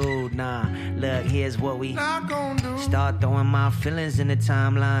terrible dude. Nah, look, here's what we gon' do. start throwing my feelings in the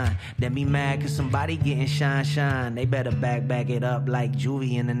timeline. Then be mad cause somebody getting shine. They better back it up like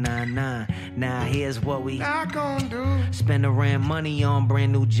Juvie in the 9-9. Now here's what we gon' do. spend the rent money on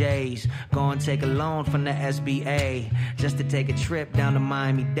brand new J's. Go and take a loan from the SBA just to take a trip down to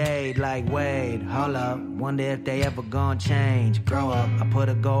Miami-Dade. Like, wait, hold up, wonder if they ever gonna change. Grow up, I put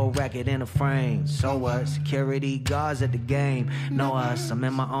a gold record in a frame. So what? Security guards at the game know us. I'm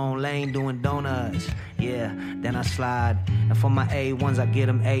in my own lane doing donuts. Yeah, then I slide. And for my A1s, I get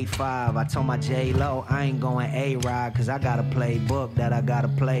them A5. I told my J-Lo I ain't going A-Ride cause I got a playbook that I gotta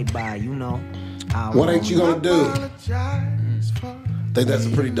play by, you know. What ain't you gonna do? Apologize for I think that's a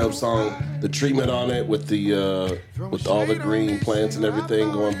pretty dope song. The treatment on it with the with all the green plants and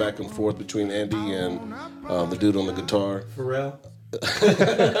everything going back and forth between Andy and the dude on the guitar. Pharrell.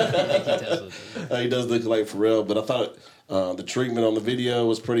 He does look like Pharrell, but I thought the treatment on the video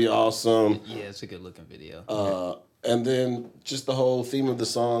was pretty awesome. Yeah, it's a good looking video. And then just the whole theme of the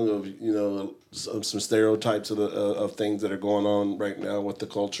song of some stereotypes of things that are going on right now with the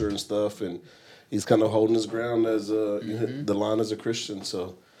culture and stuff, and he's kind of holding his ground as the line as a Christian.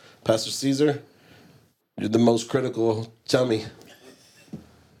 So, Pastor Caesar, you're the most critical. Tell me.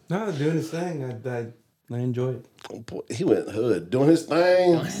 No, doing his thing. I enjoy it. Oh, boy, he went hood doing his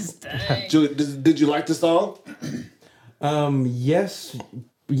thing. Did you like the song? Yes,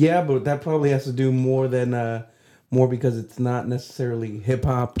 yeah, but that probably has to do more because it's not necessarily hip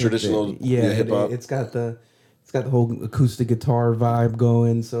hop. Traditional, hip hop. It's got the whole acoustic guitar vibe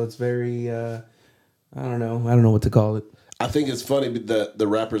going, so it's very I don't know what to call it. I think it's funny that the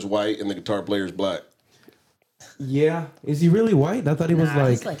rapper's white and the guitar player's black. Yeah, is he really white? I thought he was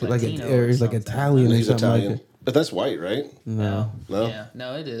he's like Latino he's like Italian or He's something. Italian, Like but that's white, right? No. Yeah,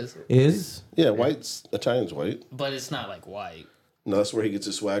 no, it is. Is Yeah, white's Italian's white. But it's not like white. No, that's where he gets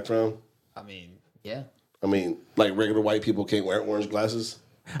his swag from. I mean, yeah. I mean, like regular white people can't wear orange glasses.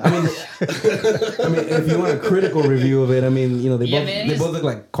 I mean, if you want a critical review of it, I mean, they both look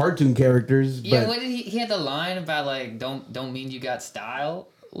like cartoon characters. Yeah, But what did he had the line about like don't mean you got style.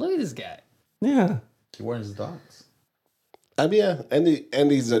 Look at this guy. yeah, He wears his dogs. I mean, yeah,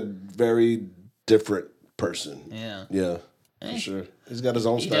 and he's a very different person. Yeah. Yeah, for sure. He's got his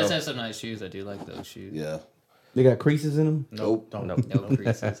own He style. does have some nice shoes. I do like those shoes. Yeah. they got creases in them. Nope. No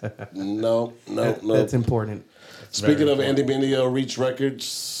creases. No. That's important. Speaking of Andy Mineo, Reach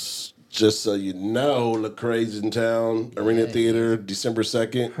Records, just so you know, Lecrae's in town, Arena Theater, December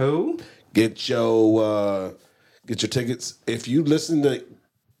 2nd. Who? Get your tickets. If you listen to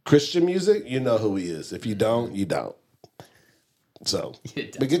Christian music, you know who he is. If you don't, you don't. So,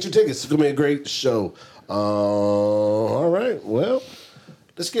 but get your tickets. It's gonna be a great show. All right. Well,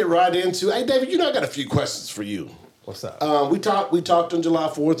 let's get right into. Hey, David, I got a few questions for you. What's up? We talked on July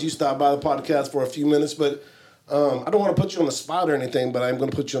 4th. You stopped by the podcast for a few minutes, but I don't want to put you on the spot or anything. But I'm going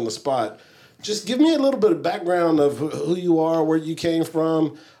to put you on the spot. Just give me a little bit of background of who you are, where you came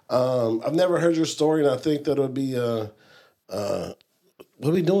from. I've never heard your story, and I think that would be. What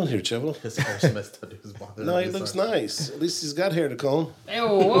are we doing here, Chevrolet? His hair's messed up. He was bothered. No, he looks nice. At least he's got hair to comb. Hey.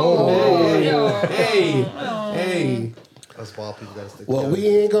 Us wild people gotta stick What together. we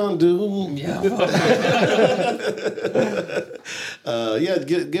ain't gonna do.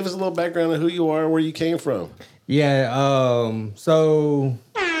 Give us a little background of who you are, where you came from. Yeah. So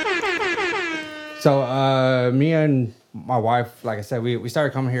me and my wife, like I said, we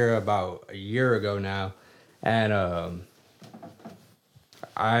started coming here about a year ago now, and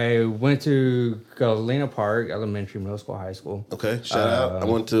I went to Galena Park Elementary, Middle School, High School. Okay, shout out. I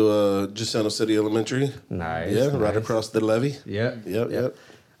went to Gisano City Elementary. Nice. Yeah, right across the levee. Yep. Yep.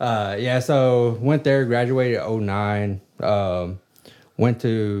 So went there, graduated 2009. Went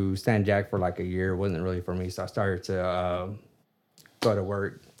to San Jack for like a year. Wasn't really for me, so I started to go to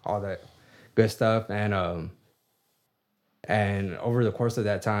work, all that good stuff, and over the course of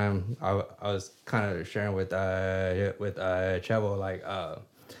that time, I was kind of sharing with Chevo, like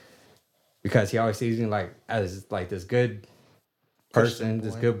because he always sees me like as like this good person,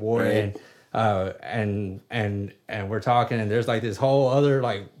 this good boy, right. and we're talking, and there's like this whole other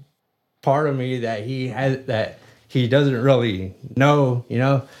like part of me that he has that he doesn't really know,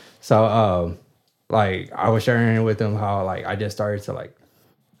 So like I was sharing with him how like I just started to like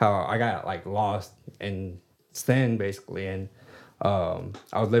how I got like lost in sin basically, and I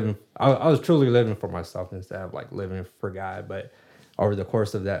was truly living for myself instead of like living for God. But over the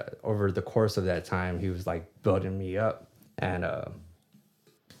course of that time, he was like building me up, and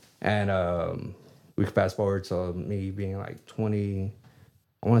we could fast forward to me being like 20,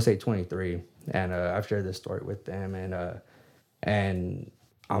 I want to say 23, and I've shared this story with them, and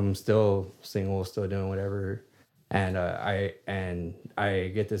I'm still single, still doing whatever, and I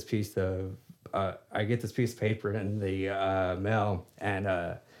get this piece of paper in the mail,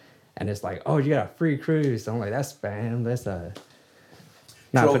 and it's like, oh, you got a free cruise. I'm like, that's spam. That's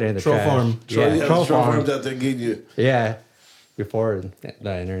not put it in the Troll trash. farm. Troll farms out there getting you. Yeah, before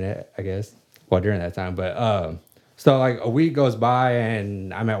the internet, I guess. Well, during that time, but so like a week goes by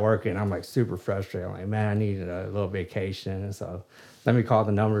and I'm at work and I'm like super frustrated. I'm like, man, I need a little vacation. So let me call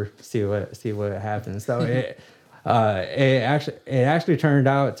the number, see what happens. So it actually turned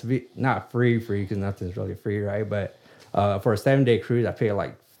out to be not free because nothing's really free, right? But for a 7-day cruise, I paid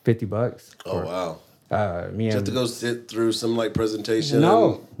like $50. Oh wow. Just to go sit through some like presentation.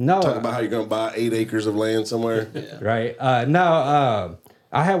 No. Talk about how you're gonna buy 8 acres of land somewhere. Right.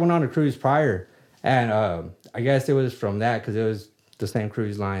 I had one on a cruise prior, and I guess it was from that because it was the same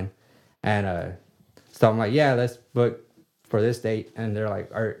cruise line, and so I'm like, yeah, let's book for this date, and they're like,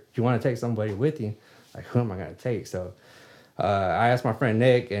 do you want to take somebody with you? Like, who am I gonna take? So I asked my friend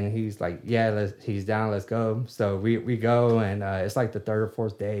Nick, and he's like, yeah, he's down, let's go. So we go, and it's like the 3rd or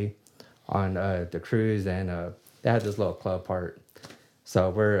 4th day on the cruise, and they had this little club part. So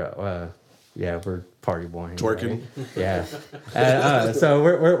we're party boying, twerking. Right? Yeah, and so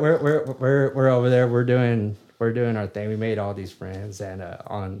we're over there. We're doing our thing. We made all these friends, and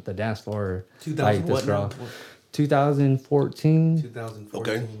on the dance floor, 2000 this what girl, now? 2014. 2014.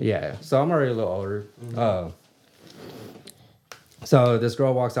 Okay. Yeah, so I'm already a little older. So this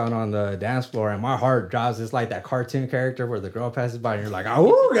girl walks out on the dance floor, and my heart drops. It's like that cartoon character where the girl passes by, and you're like,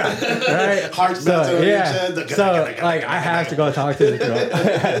 "Oh, God!" Right? Heart's bouncing on your chest. So like, I have to go talk to the girl.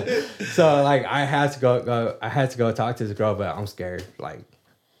 So like, I had to go talk to the girl, but I'm scared. Like,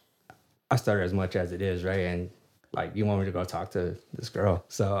 I started as much as it is, right? And like, you want me to go talk to this girl?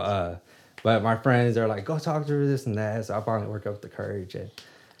 So, but my friends are like, "Go talk to her, this and that." So I finally work up the courage. And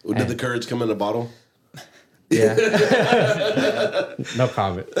Did the courage come in a bottle? yeah. No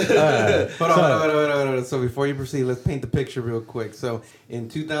comment. Hold on. So before you proceed, let's paint the picture real quick. So in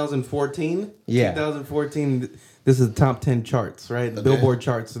 2014, this is the top 10 charts, right? The Billboard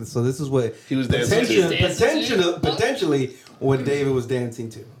charts. So this is what he was dancing to. Potentially what David was dancing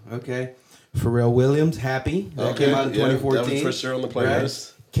to. Okay. Pharrell Williams, Happy. That came out in 2014. That was for sure on the playlist.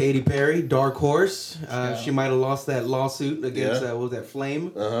 Right? Katy Perry, Dark Horse. She might have lost that lawsuit against what was that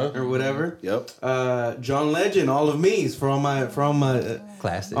Flame or whatever. Yep. John Legend, All of Me's for all my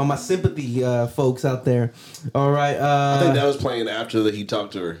classic, all my sympathy folks out there. All right. I think that was playing after that he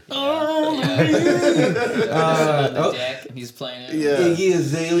talked to her. Deck, he's playing it. Yeah. Iggy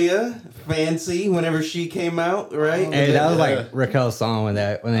Azalea, Fancy. Whenever she came out, right? Hey, that was like Raquel's song when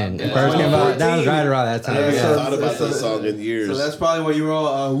it first came out. That was right around that time. I haven't thought about that song in years. So that's probably why you were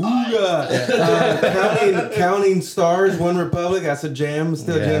all counting stars, One Republic. That's a jam,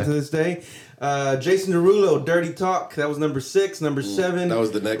 still a jam to this day. Jason Derulo, Dirty Talk. That was number 6. Number 7. That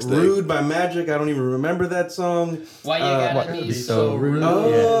was the next day. Rude by Magic. I don't even remember that song. Why you gotta be so rude?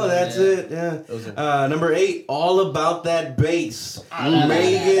 Oh, that's it. Yeah. Number 8, All About That Bass.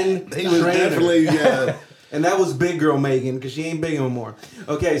 Megan. He was definitely And that was big girl Megan because she ain't big no more.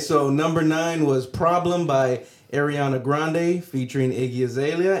 Okay, so number 9 was Problem by Ariana Grande featuring Iggy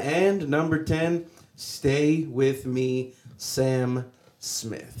Azalea. And number 10, Stay With Me, Sam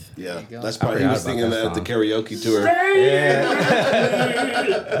Smith. Yeah, that's probably he was singing that at the karaoke tour.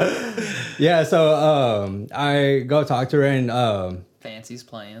 Yeah, so I go talk to her and Fancy's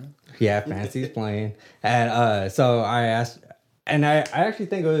playing. Yeah, Fancy's playing. And so I asked, and I actually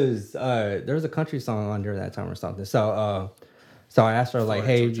think it was there was a country song on during that time or something. So I asked her like,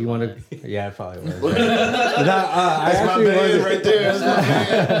 "Hey, do you want to?" Yeah, it probably was. That's my band right there. That's my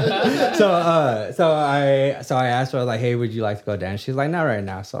band. So I asked her like, "Hey, would you like to go dance?" She's like, "Not right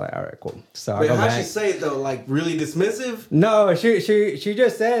now." So like, all right, cool. So I go how'd back. she say it though? Like really dismissive? No, she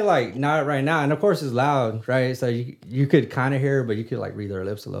just said like, "Not right now," and of course it's loud, right? So you could kind of hear her, but you could like read her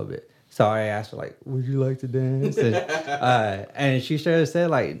lips a little bit. So I asked her like, "Would you like to dance?" And she should have said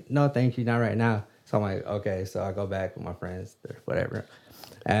like, "No, thank you, not right now." So I'm like, okay. So I go back with my friends, or whatever.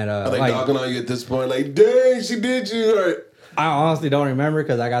 And are they dogging on you at this point? Like, dang, she did you. Right? I honestly don't remember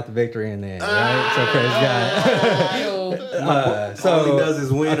because I got the victory in the end. Right? So praise God. So all he does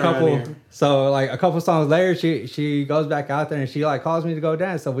is win around here. So like a couple songs later, she goes back out there and she like calls me to go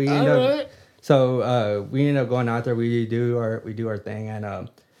dance. So we end up So we end up going out there. We do our thing,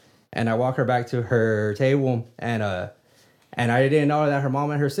 and I walk her back to her table, and I didn't know that her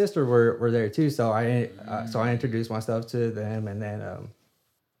mom and her sister were there too. So I introduced myself to them, and then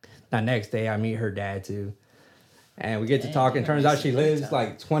the next day I meet her dad too. And we get to talk, and turns out she lives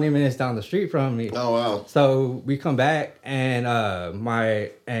like 20 minutes down the street from me. Oh wow! So we come back, and I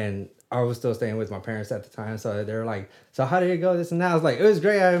was still staying with my parents at the time. So they're like, "So how did it go? This and that." I was like, "It was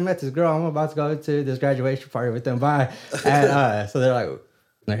great. I met this girl. I'm about to go to this graduation party with them. Bye." And so they're like, "What?"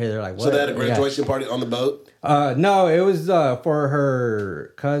 So they had a graduation party on the boat. No, it was for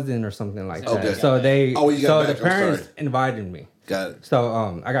her cousin or something like that. Okay. So they, the parents invited me. Got it.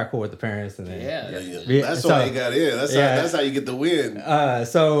 So I got cool with the parents, and then Yeah. That's why you got in. That's how you get the win.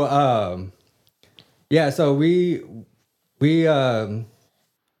 So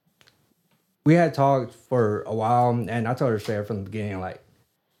we had talked for a while, and I told her straight from the beginning, like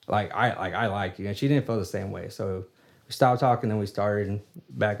I like you, and she didn't feel the same way. So we stopped talking, and we started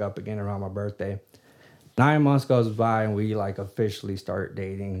back up again around my birthday. 9 months goes by, and we like officially start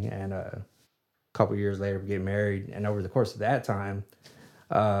dating, and a couple years later we get married. And over the course of that time,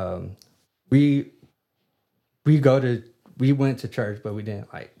 we went to church, but we didn't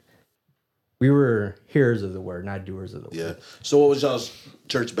we were hearers of the word, not doers of the word. Yeah. So what was y'all's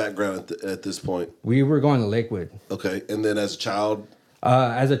church background at this point? We were going to Lakewood. Okay. And then as a child?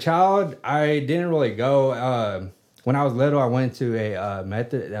 I didn't really go. When I was little, I went to a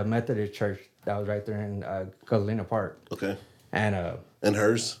Methodist church that was right there in Catalina Park. Okay. And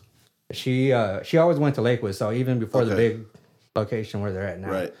hers? She always went to Lakewood, so even before the big location where they're at now.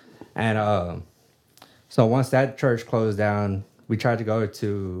 Right. And so once that church closed down, we tried to go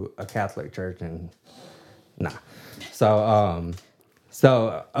to a Catholic church, and nah. So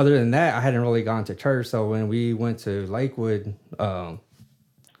other than that, I hadn't really gone to church. So when we went to Lakewood,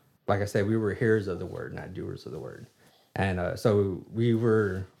 like I said, we were hearers of the word, not doers of the word. And so we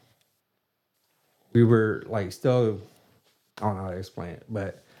were like still, I don't know how to explain it,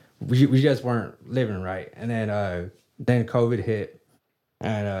 but we just weren't living right. And then COVID hit,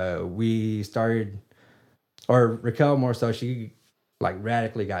 and we started, or Raquel more so, she like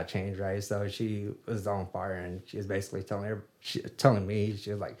radically got changed, right? So she was on fire, and she was basically telling me,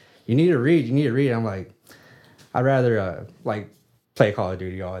 she was like, you need to read. I'm like, I'd rather play Call of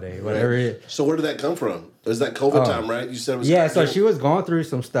Duty all day, whatever. Right. So where did that come from? It was that COVID time, right? You said it was. Yeah, so she was going through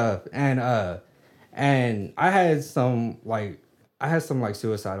some stuff, and I had some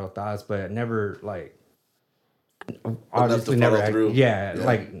suicidal thoughts, but never obviously never through.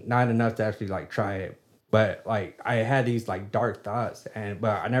 Not enough to actually try it. But I had these dark thoughts,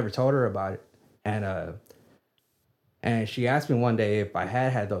 but I never told her about it. And she asked me one day if I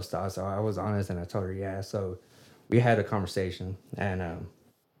had those thoughts. So I was honest, and I told her yeah. So we had a conversation, and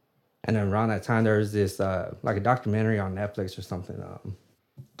then around that time there was this a documentary on Netflix or something,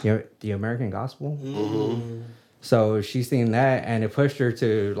 The American Gospel. Mm-hmm. So she seen that, and it pushed her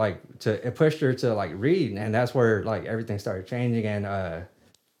to read, and that's where everything started changing. And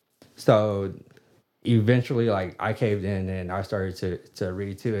so eventually I caved in, and I started to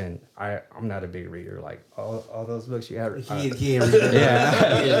read too. And I'm not a big reader, all those books you have.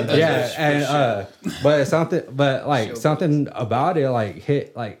 But something about it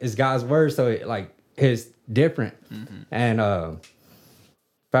hit, it's God's word, so it it's different. Mm-hmm. And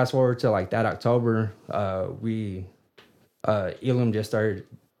fast forward to that October, Elam just started.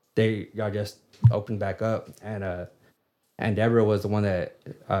 Y'all just opened back up, and Deborah was the one that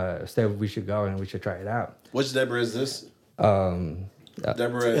said we should go and we should try it out. Which Deborah is this?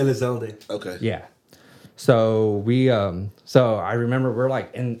 Deborah Elizalde. Okay. Yeah. So so I remember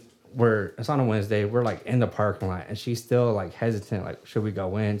it's on a Wednesday. We're in the parking lot, and she's still hesitant. Should we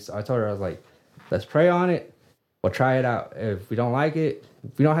go in? So I told her, I was like, let's pray on it. We'll try it out. If we don't like it,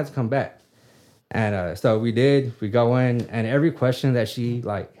 we don't have to come back. And so we did. We go in, and every question that she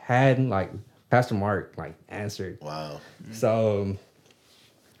had, Pastor Mark answered. Wow. So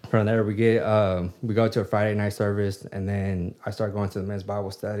from there we go to a Friday night service, and then I start going to the men's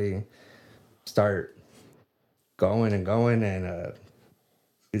Bible study. Start going, and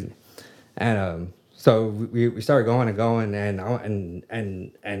so we started going and going, and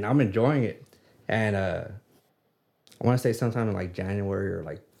I'm enjoying it. And I want to say sometime in January or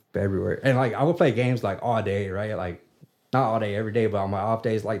February, and I would play games all day, right? Not all day, every day, but on my off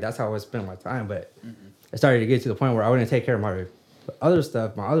days, that's how I would spend my time. But it started to get to the point where I wouldn't take care of my other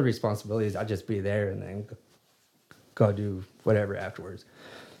stuff, my other responsibilities. I'd just be there and then go do whatever afterwards.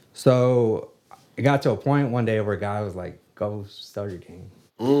 So it got to a point one day where a guy was like, go start your game.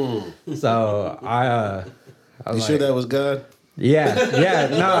 So I was you sure that was God? Yeah,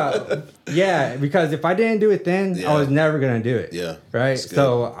 because if I didn't do it then, I was never gonna do it. Yeah, right. that's good.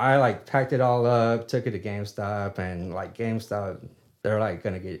 So I like packed it all up, took it to GameStop, and like GameStop, they're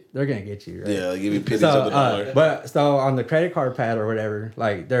gonna get you. Right? Yeah, they give you pennies So, on the dollar. but so on the credit card pad or whatever,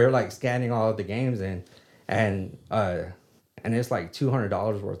 like they're like scanning all of the games in, and it's like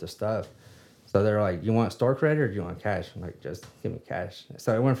 $200 worth of stuff. So they're like, "You want store credit or do you want cash?" I'm like, "Just give me cash."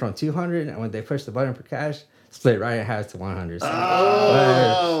 So it went from 200, and when they pushed the button for cash, split right in half to 100.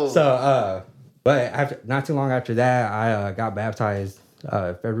 But after, not too long after that, I got baptized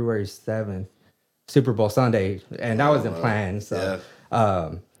February 7th, Super Bowl Sunday, and that wasn't planned. So,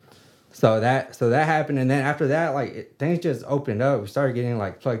 so that happened, and then after that, like things just opened up. We started getting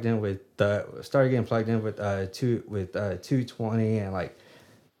like plugged in with 220, and like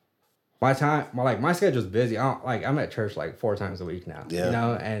my schedule's busy. I'm at church like 4 times a week now. Yeah. You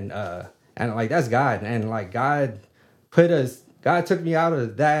know, and like that's God, and like God took me out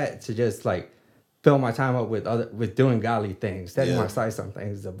of that to just like fill my time up with doing godly things, setting my sights on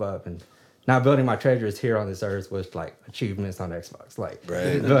things above, and not building my treasures here on this earth with like achievements on Xbox. Like,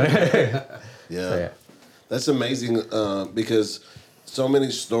 right. So, That's amazing because so many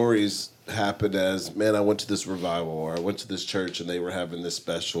stories happened as, man, I went to this revival, or I went to this church and they were having this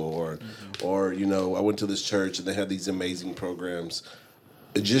special, or you know, I went to this church and they had these amazing programs.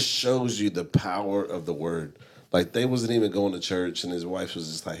 It just shows you the power of the word. Like they wasn't even going to church, and his wife was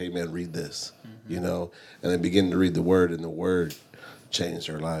just like, "Hey, man, read this," you know, and they began to read the word, and the word changed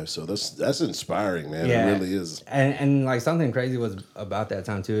her life. So that's inspiring, man. yeah. It really is. And like something crazy was about that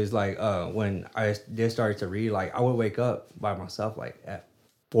time too is like when I did start to read, like I would wake up by myself like at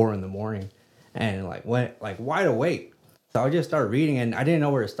 4 a.m. and like went like wide awake. So I just started reading, and I didn't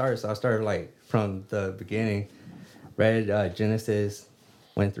know where to start. So I started like from the beginning, read Genesis,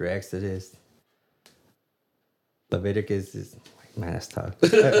 went through Exodus. Leviticus is like, man, that's tough.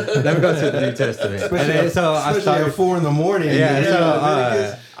 Let me go to the New Testament. And then, so I started at 4 a.m. Yeah,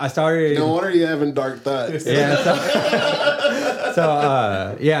 so I started. No wonder you having dark thoughts. Yeah.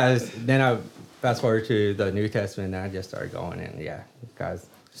 Then I fast forward to the New Testament, and I just started going, and God's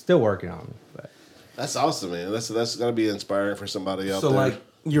still working on me. But That's awesome, man. That's gotta be inspiring for somebody out So there. like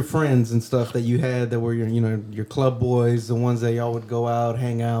your friends and stuff that you had that were your club boys, the ones that y'all would go out,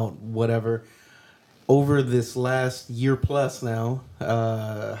 hang out, whatever. Over this last year plus now,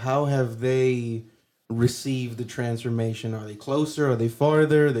 how have they received the transformation? Are they closer? Are they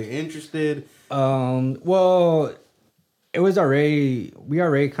farther? Are they interested? Well, we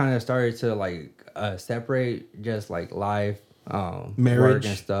already kind of started to like separate just like life, Marriage work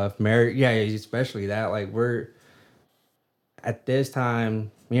and stuff. Marriage, yeah, especially that. Like we're at this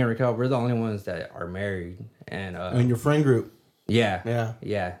time, me and Raquel, we're the only ones that are married, and in your friend group. Yeah.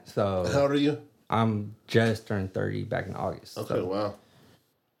 So How old are you? I'm just turned 30 back in August. Okay, so, wow.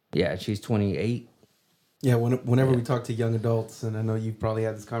 Yeah, she's 28. Yeah, whenever we talk to young adults, and I know you've probably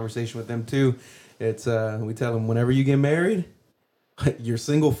had this conversation with them too, it's we tell them whenever you get married, your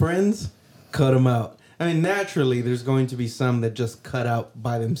single friends, cut them out. I mean, naturally, there's going to be some that just cut out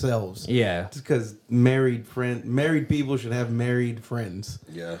by themselves. Yeah, just because married people should have married friends.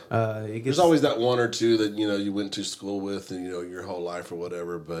 Yeah, there's always that one or two that you went to school with and your whole life or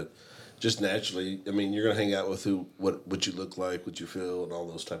whatever, but. Just naturally, I mean, you're gonna hang out with what you look like, what you feel, and all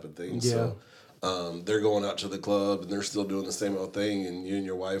those type of things. Yeah. So, they're going out to the club and they're still doing the same old thing, and you and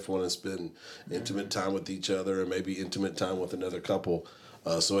your wife want to spend intimate time with each other, and maybe intimate time with another couple.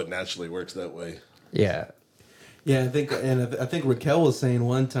 So it naturally works that way. Yeah. I think Raquel was saying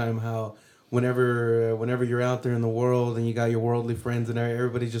one time how whenever you're out there in the world and you got your worldly friends and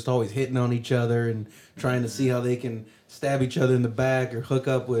everybody's just always hitting on each other and trying to see how they can stab each other in the back or hook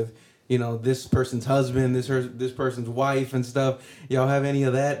up with. This person's husband, this person's wife and stuff. Y'all have any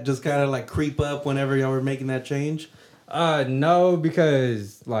of that just kind of like creep up whenever y'all were making that change? No,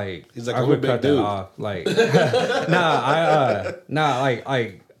 because like he's like, I would cut that off. Like,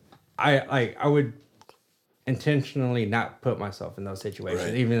 I would intentionally not put myself in those situations,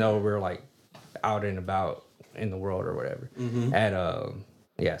 right. even though we're like out and about in the world or whatever. Mm-hmm.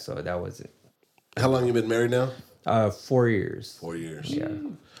 And so that wasn't. How long you been married now? 4 years. 4 years. Yeah.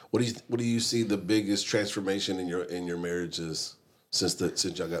 What do you see the biggest transformation in your marriages since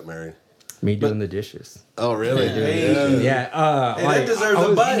y'all got married? Me doing the dishes. Oh, really? Hey. Yeah. Hey, that deserves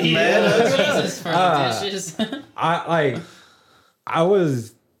a button, man. Jesus for the dishes. I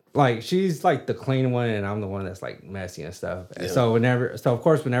was like, she's like the clean one, and I'm the one that's like messy and stuff. And so of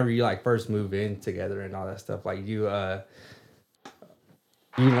course, whenever you like first move in together and all that stuff, like you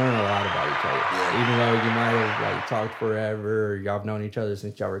learn a lot about each other. Yeah. Even though you might have like talked forever, or y'all have known each other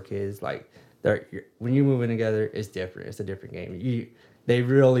since y'all were kids, like when you move in together, it's different. It's a different game. They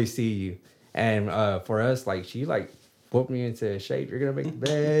really see you. And for us, like she like put me into shape. You're gonna make the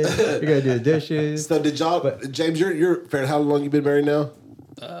bed. You're gonna do the dishes. So did y'all, James? You're how long you been married now?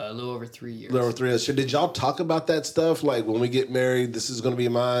 A little over 3 years. A little over 3 years. So did y'all talk about that stuff? Like when we get married, this is gonna be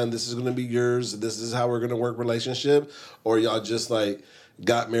mine. This is gonna be yours. This is how we're gonna work relationship. Or y'all just like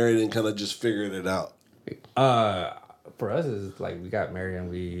got married and kind of just figured it out. For us, it's like we got married and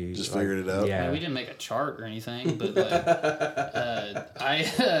we just figured it out. Yeah, we didn't make a chart or anything, but like,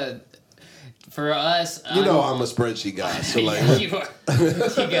 for us, I'm a spreadsheet guy, so like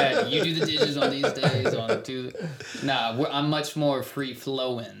you do the dishes on these days. I'm much more free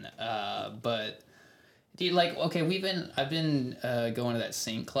flowing, but. Dude, like, okay, I've been going to that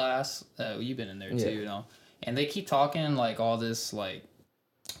sync class. You've been in there too, you know, and they keep talking like all this like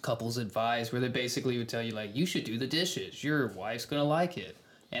couples advice where they basically would tell you like you should do the dishes, your wife's gonna like it,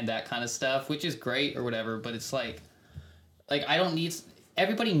 and that kind of stuff, which is great or whatever. But it's like I don't need.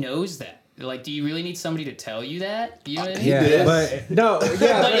 Everybody knows that. Like, do you really need somebody to tell you that? You know what I mean? Yeah, but no,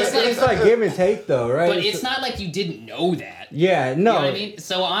 yeah, but it's like give and take though, right? But it's not like you didn't know that. Yeah, no. You know what I mean?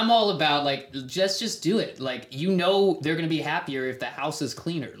 So I'm all about like just do it. Like they're gonna be happier if the house is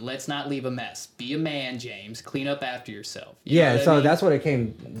cleaner. Let's not leave a mess. Be a man, James. Clean up after yourself. You know what I mean? That's what it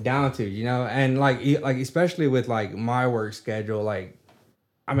came down to, you know, and like especially with like my work schedule, like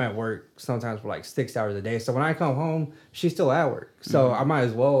I'm at work sometimes for like 6 hours a day. So when I come home, she's still at work. So I might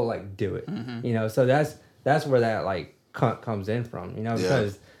as well like do it, you know. So that's where that like comes in from, you know,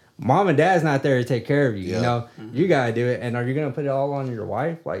 because mom and dad's not there to take care of you. You know, you gotta do it. And are you gonna put it all on your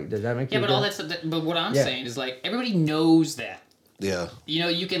wife? Like, does that make you? Yeah, but all that's. But what I'm saying is like everybody knows that. Yeah. You know,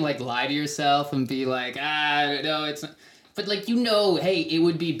 you can like lie to yourself and be like, no, it's not. But like, you know, hey, it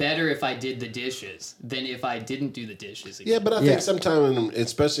would be better if I did the dishes than if I didn't do the dishes again. Yeah, but I think sometimes,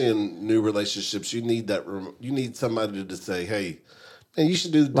 especially in new relationships, you need that. You need somebody to say, "Hey, man, you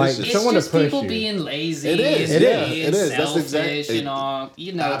should do the dishes." It's someone just to push people being lazy. It is. It is. That's exactly. And all,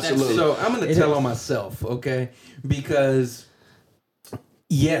 you know, absolutely. So I'm going to tell on myself, okay? Because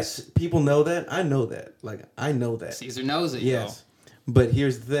yes, people know that. I know that. Like I know that. Caesar knows it. Yes, but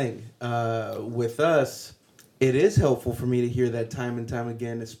here's the thing. With us. It is helpful for me to hear that time and time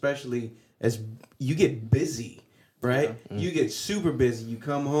again, especially as you get busy, right? Yeah. You get super busy. You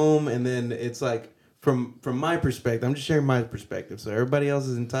come home and then it's like, from my perspective, I'm just sharing my perspective. So everybody else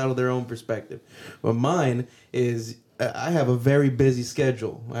is entitled to their own perspective. But mine is, I have a very busy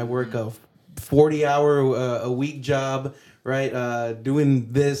schedule. I work a 40-hour a week job, right?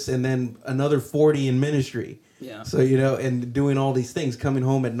 Doing this and then another 40 in ministry. Yeah. So, you know, and doing all these things, coming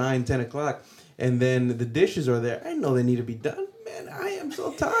home at 9, 10 o'clock. And then the dishes are there. I know they need to be done. Man, I am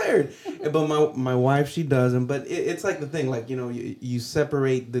so tired. But my wife, she doesn't. But it's like the thing, like, you know, you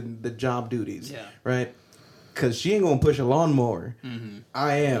separate the job duties, right? Because she ain't going to push a lawnmower. Mm-hmm.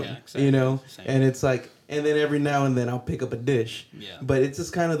 I am, exactly. You know? Same. And it's like, and then every now and then I'll pick up a dish. Yeah. But it's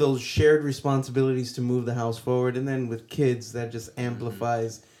just kind of those shared responsibilities to move the house forward. And then with kids, that just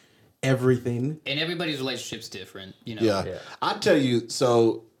amplifies everything. And everybody's relationship's different, you know? Yeah. I tell you,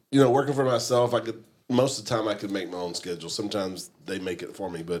 so... You know, working for myself, most of the time I could make my own schedule. Sometimes they make it for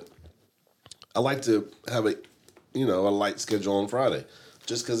me, but I like to have a light schedule on Friday,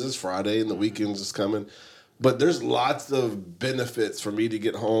 just because it's Friday and the weekends is coming. But there's lots of benefits for me to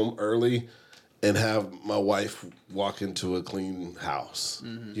get home early and have my wife walk into a clean house.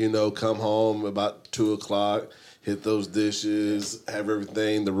 Mm-hmm. You know, come home about 2 o'clock, hit those dishes, have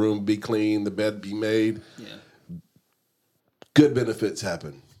everything, the room be clean, the bed be made. Yeah. Good benefits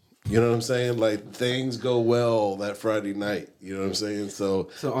happen. You know what I'm saying? Like, things go well that Friday night. You know what I'm saying? So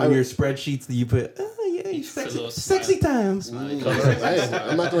on your spreadsheets that you put, sexy times. I'm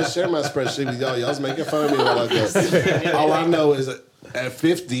not going to share my spreadsheet with y'all. Y'all's making fun of me while I go. All I know is at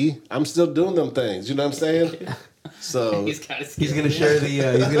 50, I'm still doing them things. You know what I'm saying? So he's going to share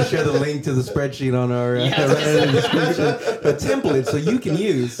the link to the spreadsheet on our description, a template so you can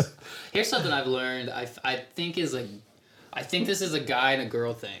use. Here's something I've learned. I think this is a guy and a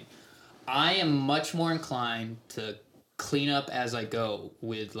girl thing. I am much more inclined to clean up as I go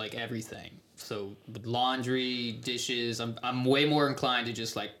with like everything. So with laundry, dishes, I'm way more inclined to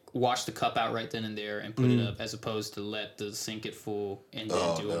just like wash the cup out right then and there and put it up, as opposed to let the sink get full and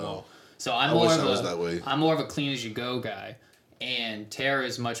then do it all. So I'm more of a clean as you go guy. And Tara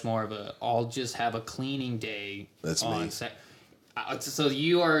is much more of I'll just have a cleaning day. That's me. So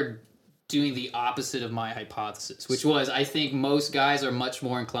you are doing the opposite of my hypothesis, which was I think most guys are much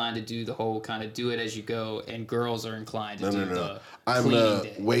more inclined to do the whole kind of do it as you go, and girls are inclined to do the I'm cleaning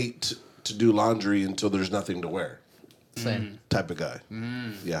day. Wait to do laundry until there's nothing to wear. Same. type of guy.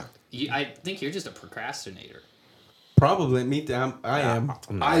 Yeah. I think you're just a procrastinator. Probably me. I am.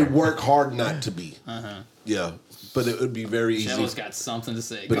 I work hard not to be. Yeah, but it would be very easy. Chevo's got something to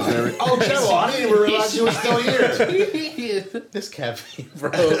say. But Go very, ahead. oh, Chevo, I didn't even realize you were still here. This caffeine,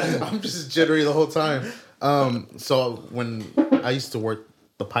 bro. I'm just jittery the whole time. So when I used to work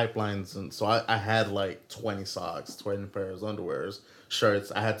the pipelines, and so I had like 20 socks, 20 pairs, underwears,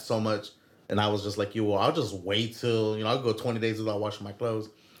 shirts. I had so much, and I was just like, well, I'll just wait till, I'll go 20 days without washing my clothes.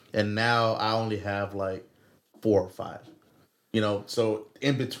 And now I only have like 4 or 5. So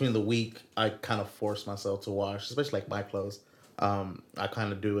in between the week, I kind of force myself to wash, especially like my clothes. I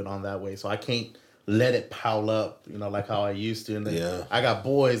kind of do it on that way. So I can't let it pile up, like how I used to. And then I got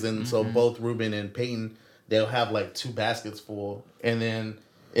boys, and so both Ruben and Peyton, they'll have like 2 baskets full. And then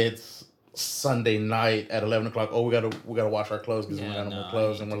it's Sunday night at 11 o'clock. Oh, we gotta wash our clothes because we got no more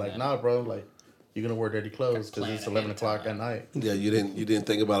clothes. And we're like, nah, bro, like, you're gonna wear dirty clothes because it's 11 o'clock at night. Yeah, you didn't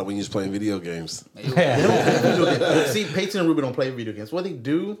think about it when you was playing video games. See, Peyton and Ruben don't play video games. Well, they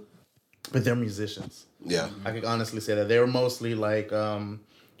do, but they're musicians. Yeah, I could honestly say that they're mostly like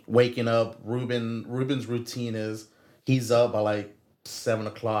waking up. Ruben's routine is he's up by like 7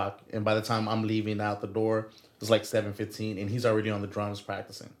 o'clock, and by the time I'm leaving out the door, it's like 7:15, and he's already on the drums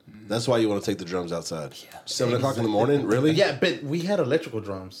practicing. That's why you want to take the drums outside. 7 o'clock in the morning, really? Yeah, but we had electrical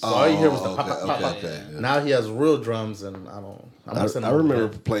drums, so all you hear was the pop, pop, pop. Okay. Yeah. Now he has real drums, and I remember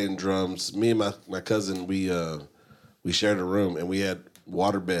playing drums. Me and my cousin, we shared a room, and we had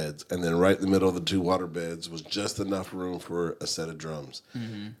water beds, and then right in the middle of the 2 water beds was just enough room for a set of drums.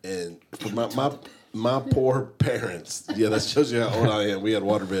 And for my poor parents, that shows you how old I am. We had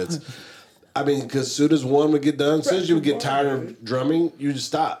water beds. I mean, because as soon as one would get done, as soon as you would get tired of drumming, you just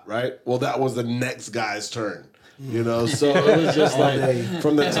stop, right? Well, that was the next guy's turn, So it was just like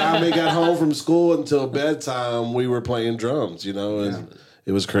from the time they got home from school until bedtime, we were playing drums, and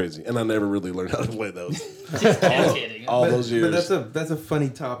it was crazy. And I never really learned how to play those. all those years. But that's a funny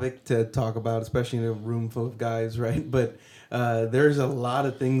topic to talk about, especially in a room full of guys, right? But there's a lot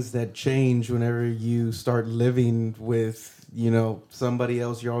of things that change whenever you start living with somebody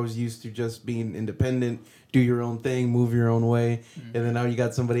else. You're always used to just being independent, do your own thing, move your own way, and then now you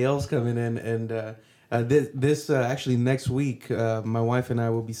got somebody else coming in. And this actually next week, my wife and I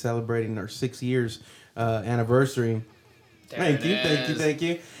will be celebrating our 6 years anniversary. Thank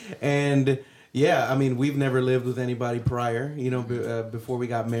you. And yeah, I mean, we've never lived with anybody prior, before we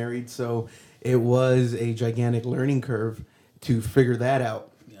got married, so it was a gigantic learning curve to figure that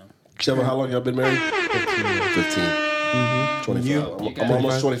out. Chevo, how long y'all been married? 15. 25. I'm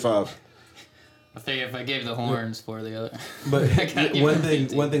almost 25. I figure if I gave the horns for the other. But one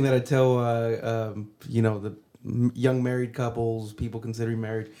thing that I tell, the young married couples, people considering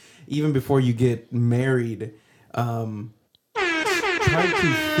marriage, even before you get married, try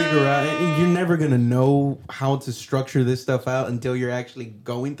to figure out, and you're never going to know how to structure this stuff out until you're actually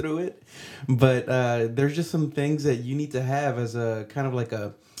going through it. But there's just some things that you need to have as a kind of like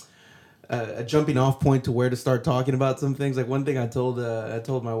a jumping off point to where to start talking about some things. Like one thing I told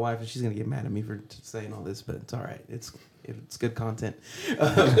my wife, and she's gonna get mad at me for saying all this, but it's all right. It's good content.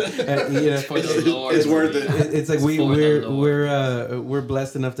 It's worth it. It's like we're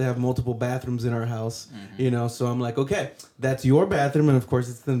blessed enough to have multiple bathrooms in our house. So I'm like, okay, that's your bathroom, and of course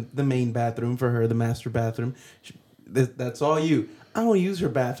it's the main bathroom for her, the master bathroom. That's all you. I don't use her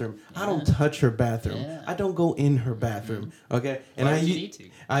bathroom. I don't touch her bathroom. I don't go in her bathroom. Okay, and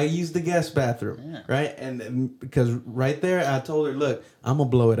I use the guest bathroom, right? And because right there, I told her, look, I'm gonna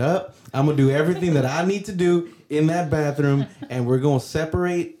blow it up. I'm gonna do everything that I need to do in that bathroom, and we're gonna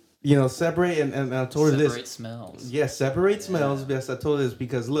separate. Separate. And I told her this. Separate smells. Yes, separate smells. Yes, I told her this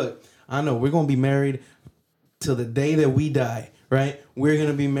because look, I know we're gonna be married till the day that we die. Right? We're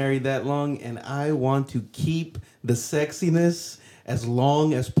gonna be married that long, and I want to keep the sexiness as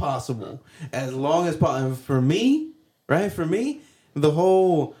long as possible. And for me, right? For me, the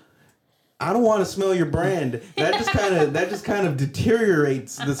whole I don't want to smell your brand. That just kind of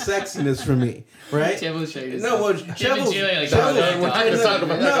deteriorates the sexiness for me, right? Chevo's shaking. No, well, Chevo's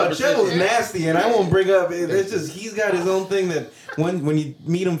nasty, and I won't bring up. It's just he's got his own thing that when you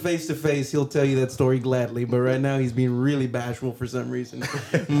meet him face to face, he'll tell you that story gladly. But right now, he's being really bashful for some reason.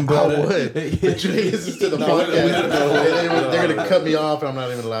 But, I would. But you listen to the podcast. They're gonna cut me off, and I'm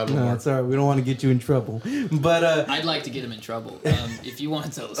not even allowed to. No, it's all right. We don't want to get you in trouble. But I'd like to get him in trouble. If you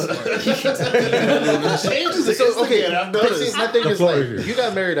want to tell the story. So, okay, I've noticed. My thing is like, you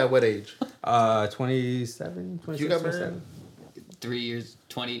got married at what age? 27, 26, you got married? 3 years,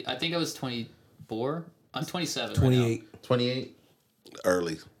 20. I think I was 24. I'm 27. 28. Right now. 28.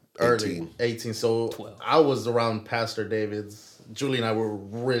 Early. early 18. So 12. I was around Pastor David's. Julie and I were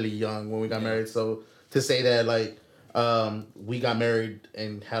really young when we got married. So to say that like we got married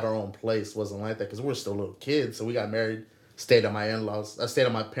and had our own place wasn't like that because we were still little kids. So we got married, stayed at my in-laws. I stayed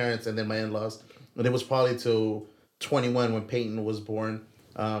at my parents and then my in-laws. And it was probably till 21 when Peyton was born.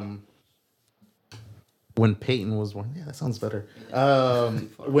 When Peyton was born, yeah, that sounds better.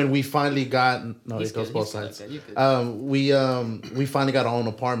 When we finally got it goes both sides. We finally got our own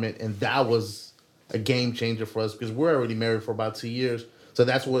apartment, and that was a game changer for us because we're already married for about 2 years. So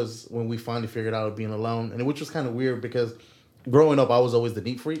that was when we finally figured out being alone, and which was kind of weird because growing up I was always the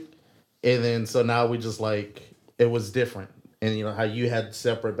neat freak, and then so now we just like it was different. And you know how you had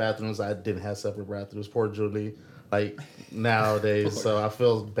separate bathrooms, I didn't have separate bathrooms. Poor Julie, like nowadays. So I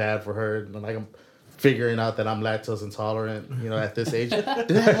feel bad for her. And like I'm figuring out that I'm lactose intolerant. You know, at this age, did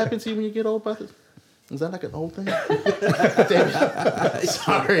that happen to you when you get old? Brother? Is that like an old thing? David,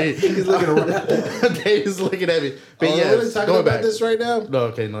 sorry, he's looking around. David's looking at me. But yeah, really talking going about back. this right now? No,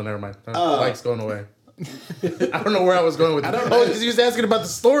 okay, no, never mind. Mike's going away. I don't know where I was going with that. Oh, because he was asking about the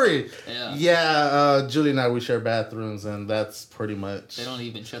story. Yeah, Julie and I, we share bathrooms, and that's pretty much. They don't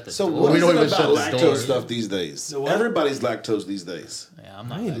even shut the So door. what We is don't it even about shut the lactose door. stuff these days? what? Everybody's lactose these days. Yeah, I'm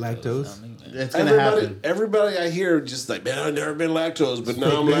not I ain't lactose. It's gonna happen. Everybody I hear just like, man, I've never been lactose, but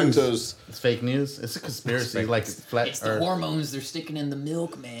now I'm news. lactose. It's fake news. It's a conspiracy. Like it's flat. It's the hormones they're sticking in the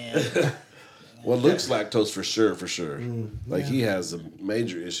milk, man. Well, Luke's lactose for sure. Like he has some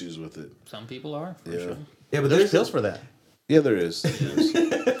major issues with it. Some people are. For Yeah. Sure. Yeah, but There's pills for that. Yeah, there is. How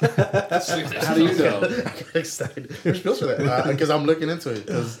do you know? I got excited. There's pills for that because I'm looking into it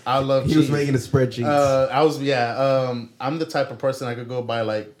because I love. he cheese. was making a spreadsheet. I'm the type of person I could go buy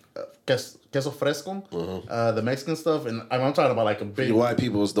like queso fresco, the Mexican stuff, and I'm talking about like a big. The white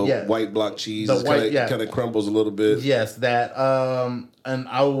people's the Yeah. white block cheese. The It's white- kinda, yeah. kind of crumbles a little bit. Yes, that. And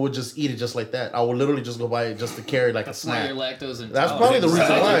I would just eat it just like that. I would literally just go buy it just to carry like That's a why snack. you're lactose intolerant. That's probably the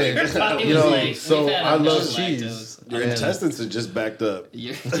reason why. Your body You was know, like, so we've had I enough love cheese. lactose. Your intestines are just backed up.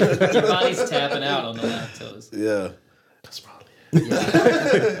 Your body's tapping out on the lactose. Yeah. That's probably.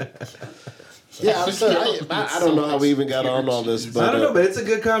 Yeah, I'm sorry. I don't know how we even got on all this, but I don't know, but it's a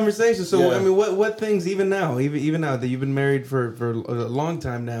good conversation. So Yeah. I mean, what things even now that you've been married for a long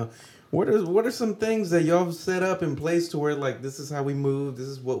time now? What are some things that y'all have set up in place to where like this is how we move, this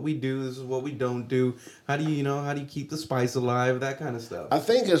is what we do, this is what we don't do? How do you keep the spice alive, that kind of stuff? I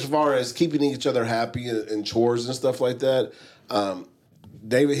think as far as keeping each other happy and chores and stuff like that,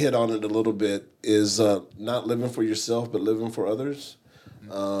 David hit on it a little bit, is not living for yourself, but living for others.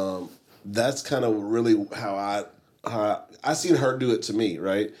 That's kind of really how I seen her do it to me,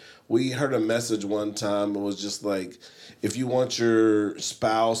 right? We heard a message one time. It was just like, if you want your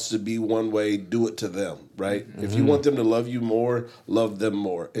spouse to be one way, do it to them, right? If you want them to love you more, love them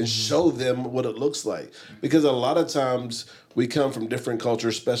more and show them what it looks like. Because a lot of times we come from different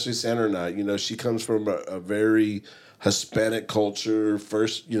cultures, especially Sandra and I. You know, she comes from a very Hispanic culture,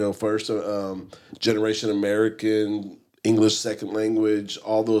 first generation American, English second language,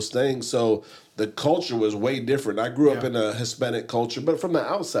 all those things. So the culture was way different. I grew up in a Hispanic culture, but from the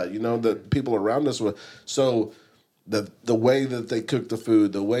outside, you know, the people around us were so. The way that they cook the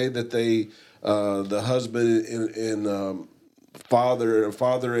food, the way that they, the husband and father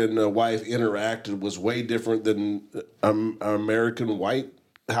and wife interacted was way different than our American white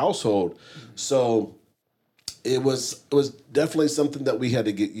household. So it was definitely something that we had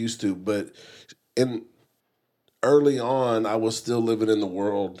to get used to. But early on, I was still living in the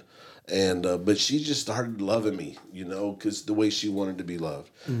world. And but she just started loving me, you know, because the way she wanted to be loved,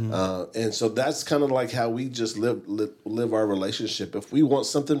 and so that's kind of like how we just live our relationship. If we want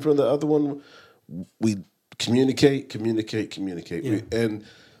something from the other one, we communicate, Yeah. and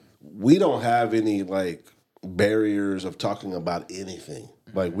we don't have any like barriers of talking about anything.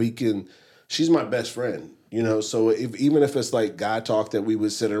 Like we can, she's my best friend, you know. So even if it's like guy talk that we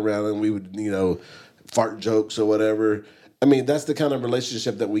would sit around and we would, you know, fart jokes or whatever. I mean, that's the kind of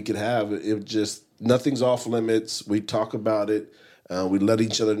relationship that we could have. It just, nothing's off limits. We talk about it. We let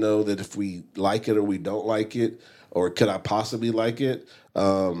each other know that if we like it or we don't like it, or could I possibly like it,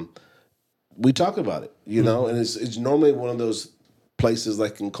 we talk about it, you know? And it's normally one of those places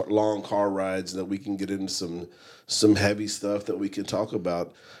like in long car rides that we can get into some heavy stuff that we can talk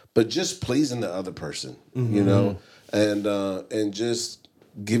about. But just pleasing the other person, you know? And just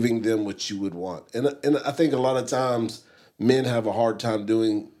giving them what you would want. And I think a lot of times, men have a hard time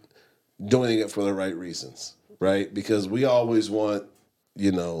doing it for the right reasons, right? Because we always want,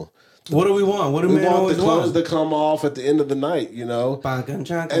 you know, What do we want? What do we men want always the clothes want? to come off at the end of the night, you know. And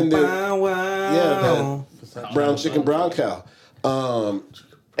And then- wow. Yeah, that brown chicken, brown cow.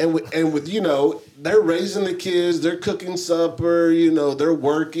 And with they're raising the kids, they're cooking supper, they're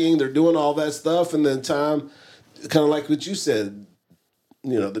working, they're doing all that stuff, and then time, kind of like what you said,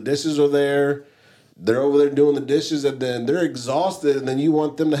 the dishes are there, they're over there doing the dishes, and then they're exhausted, and then you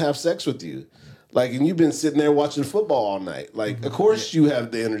want them to have sex with you, like, and you've been sitting there watching football all night, like, of course you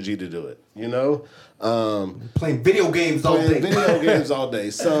have the energy to do it, Playing video games all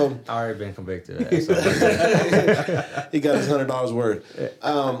day. So I already been convicted of that. he got his $100 worth.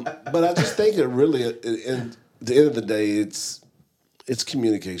 But I just think it really, at the end of the day, it's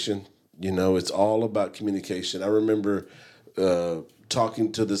communication. It's all about communication. I remember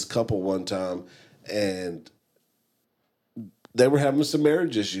talking to this couple one time, and they were having some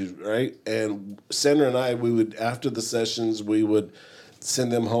marriage issues, right? And Sandra and I, we would, after the sessions, we would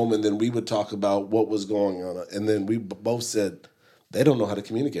send them home, and then we would talk about what was going on. And then we both said, they don't know how to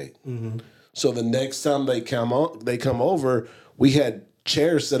communicate. Mm-hmm. So the next time they come over, we had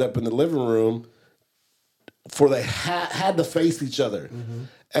chairs set up in the living room for they had to face each other. Mm-hmm.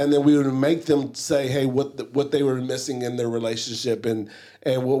 And then we would make them say, hey, what they were missing in their relationship. And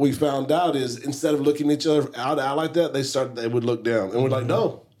what we found out is, instead of looking at each other eye to eye like that, they would look down. And we're like,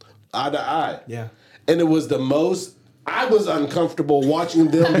 no, eye to eye. Yeah. And it was I was uncomfortable watching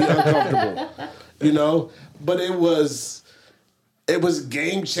them be uncomfortable, but it was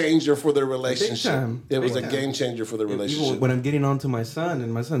game changer for their relationship. It was a game changer for the relationship. When I'm getting on to my son,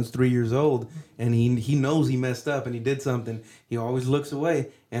 and my son's 3 years old, and he knows he messed up and he did something, he always looks away,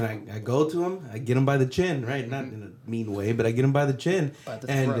 and I go to him, I get him by the chin, right? Not in a mean way, but I get him by the chin. By the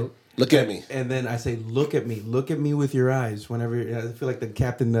throat. Look at me. And then I say, look at me with your eyes. Whenever I feel like the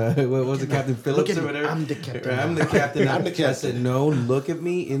captain, what was it, Captain Phillips or whatever? I'm the captain. I'm the captain. I'm the captain. I said, no, look at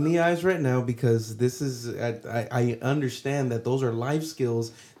me in the eyes right now, because this is, I understand that those are life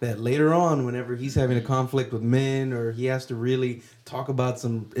skills that later on, whenever he's having a conflict with men, or he has to really talk about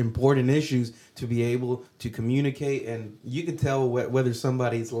some important issues, to be able to communicate. And you can tell whether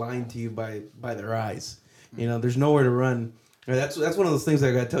somebody's lying to you by their eyes. There's nowhere to run. That's one of those things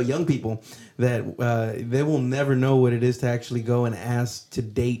I got to tell young people, that they will never know what it is to actually go and ask to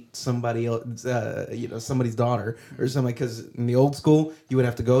date somebody else, somebody's daughter or somebody. Because in the old school, you would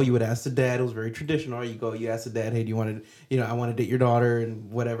have to go, you would ask the dad. It was very traditional. You ask the dad, hey, do you want to, I want to date your daughter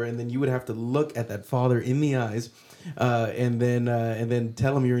and whatever. And then you would have to look at that father in the eyes, and then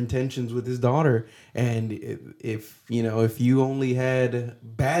tell him your intentions with his daughter. And if you only had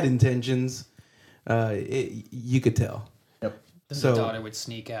bad intentions, you could tell. The daughter would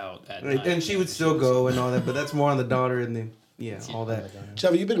sneak out at night. And she would still go and all that, but that's more on the daughter and all that.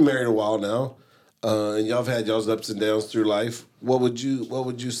 Chevy, you've been married a while now, and y'all have had y'all's ups and downs through life. What would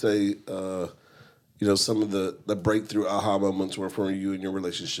you say, some of the breakthrough aha moments were for you in your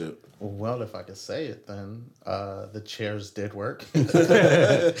relationship? Well, if I could say it, then the chairs did work. I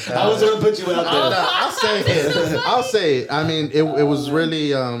was going to put you out there. No, I'll say it. I mean, it was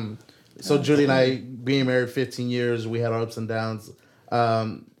really... So Julie and I, being married 15 years, we had our ups and downs.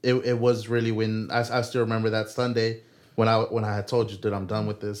 It was really when I still remember that Sunday when I had told you, dude, I'm done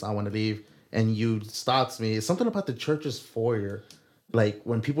with this, I want to leave, and you stopped me. It's something about the church's foyer, like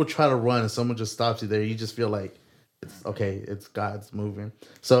when people try to run and someone just stops you there, you just feel like it's okay, it's God's moving.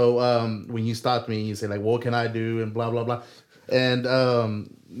 So when you stopped me, you say like, what can I do, and blah blah blah, and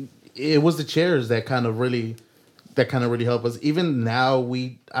it was the chairs that kind of really help us. Even now,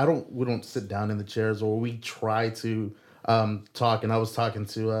 we don't sit down in the chairs, or we try to talk. And I was talking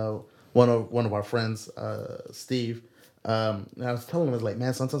to one of our friends, Steve, and I was telling him, I was like,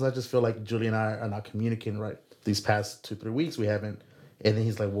 man, sometimes I just feel like Julie and I are not communicating right. These past 2-3 weeks, we haven't. And then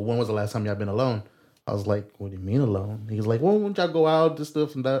he's like, well, when was the last time y'all been alone? I was like, what do you mean alone? He was like, well, won't y'all go out, this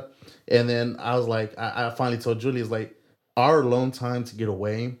stuff and that? And then I was like, I finally told Julie, it's like, our alone time to get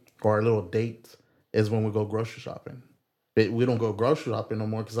away, or our little date, is when we go grocery shopping. We don't go grocery shopping no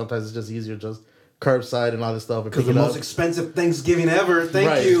more, because sometimes it's just easier just curbside and all this stuff. Because the most expensive Thanksgiving ever.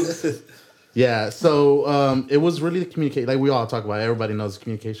 Thank you. Yeah, so it was really the communication. Like we all talk about, everybody knows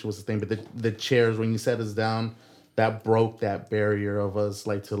communication was the thing. But the chairs, when you set us down, that broke that barrier of us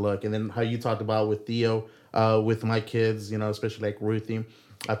like to look. And then how you talked about with Theo, with my kids, especially like Ruthie,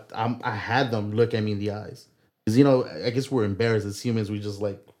 I had them look at me in the eyes. Because, I guess we're embarrassed as humans. We just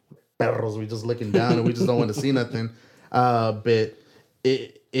like, we just looking down and we just don't want to see nothing. But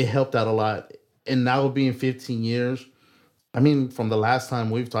it helped out a lot. And now being 15 years, I mean, from the last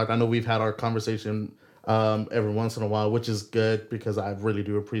time we've talked, I know we've had our conversation every once in a while, which is good, because I really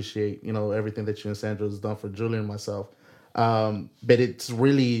do appreciate, everything that you and Sandra has done for Julie and myself. But it's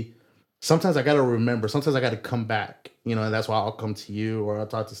really, sometimes I got to remember, sometimes I got to come back, and that's why I'll come to you, or I'll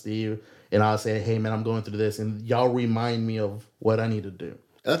talk to Steve and I'll say, hey man, I'm going through this. And y'all remind me of what I need to do.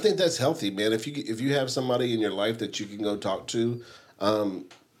 And I think that's healthy, man. If you have somebody in your life that you can go talk to,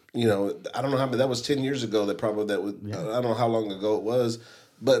 you know, I don't know how many, that was 10 years ago. I don't know how long ago it was,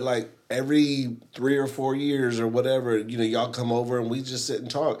 but like every 3 or 4 years or whatever, you know, y'all come over and we just sit and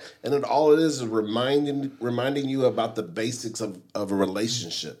talk. And then all it is reminding you about the basics of a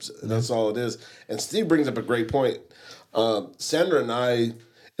relationships. That's all it is. And Steve brings up a great point. Sandra and I.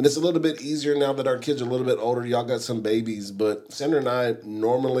 And it's a little bit easier now that our kids are a little bit older. Y'all got some babies, but Sandra and I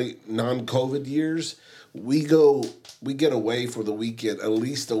normally non-COVID years, we get away for the weekend, at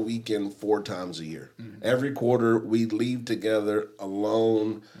least a weekend 4 times a year. Mm-hmm. Every quarter we leave together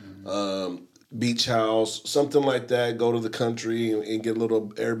alone, beach house, something like that. Go to the country and get a little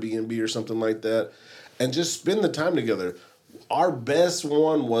Airbnb or something like that, and just spend the time together. Our best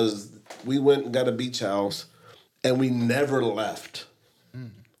one was we went and got a beach house, and we never left.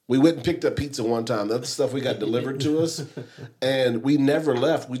 We went and picked up pizza one time. That's stuff we got delivered to us, and we never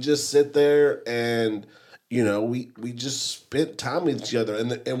left. We just sit there and, you know, we just spent time with each other.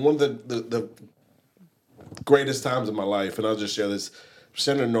 And one of the greatest times of my life, and I'll just share this.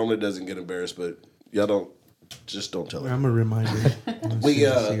 Sandra normally doesn't get embarrassed, but y'all don't tell her. I'm a reminder. We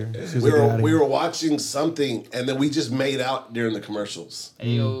were watching something, and then we just made out during the commercials.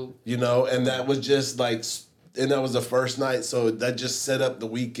 Ayo. You know, and that was just like. And that was the first night, so that just set up the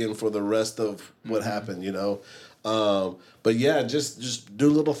weekend for the rest of what happened, you know. But yeah, just do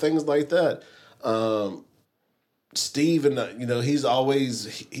little things like that. Steve and you know, he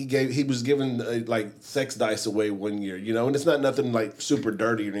was given like sex dice away one year, you know, and it's not nothing like super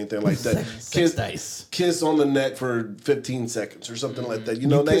dirty or anything like that. Kiss on the neck for 15 seconds or something like that. You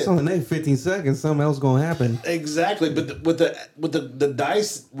know, kiss on the neck 15 seconds, something else gonna happen. Exactly, but what the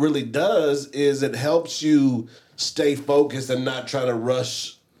dice really does is it helps you stay focused and not try to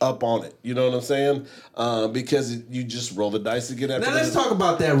rush up on it. You know what I'm saying? Because you just roll the dice again after. Now let's talk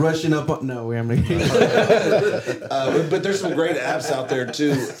about that rushing up on. No, I'm not. But there's some great apps out there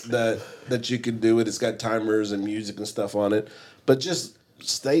too that you can do it. It's got timers and music and stuff on it. But just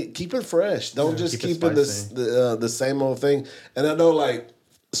keep it fresh. Don't just keep it the same old thing. And I know like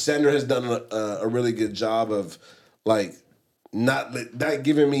Sandra has done a really good job of like not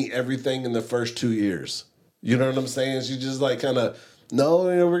giving me everything in the first 2 years. You know what I'm saying? She just like kind of. No,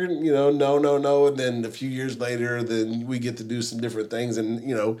 you know, we're gonna, you know, no, and then a few years later, then we get to do some different things, and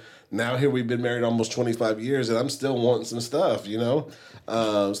you know, now here we've been married almost 25 years, and I'm still wanting some stuff, you know,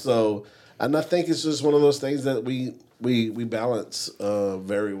 so and I think it's just one of those things that we balance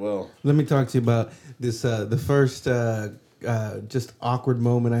very well. Let me talk to you about this. The first just awkward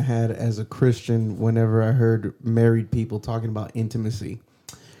moment I had as a Christian whenever I heard married people talking about intimacy.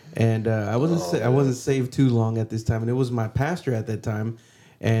 And I wasn't saved too long at this time, and it was my pastor at that time,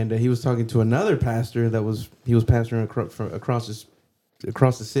 and he was talking to another pastor he was pastoring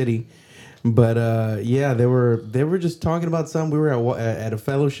across the city, but yeah, they were just talking about something. We were at a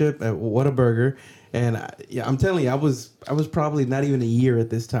fellowship at Whataburger, and I'm telling you, I was probably not even a year at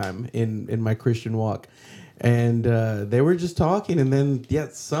this time in my Christian walk, and they were just talking, and then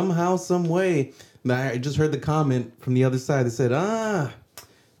somehow, some way, I just heard the comment from the other side that said,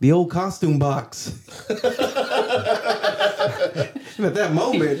 the old costume box. And at that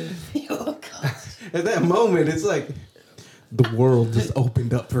moment, it's like the world just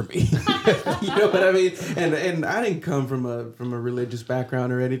opened up for me. You know what I mean? And I didn't come from a religious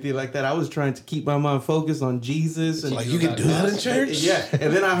background or anything like that. I was trying to keep my mind focused on Jesus. And like, you can do that in church? Yeah.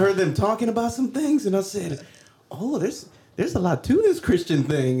 And then I heard them talking about some things, and I said, oh, there's a lot to this Christian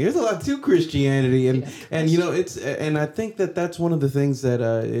thing. There's a lot to Christianity, and you know, and I think that's one of the things that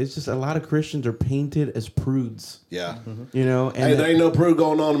it's just a lot of Christians are painted as prudes. Yeah, you know, and hey, there ain't no prude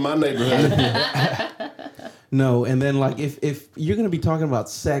going on in my neighborhood. No, and then like if you're gonna be talking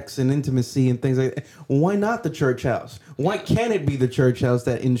about sex and intimacy and things like that, why not the church house? Why can't it be the church house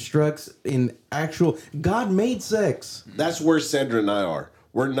that instructs in actual God made sex? That's where Sandra and I are.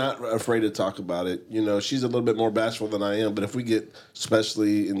 We're not afraid to talk about it. You know, she's a little bit more bashful than I am, but if we get,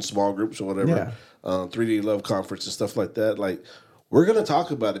 especially in small groups or whatever, 3D Love Conference and stuff like that, like, we're going to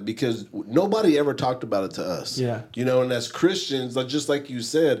talk about it because nobody ever talked about it to us. Yeah. You know, and as Christians, like, just like you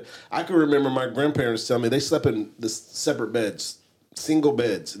said, I can remember my grandparents telling me they slept in the separate beds, single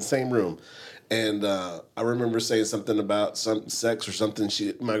beds in the same room. And I remember saying something about some sex or something.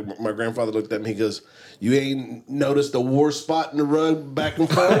 My grandfather looked at me. He goes, "You ain't noticed the war spot in the rug back and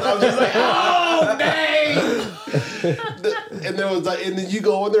forth?" I was just like, "Oh, dang!" And there was like, and then you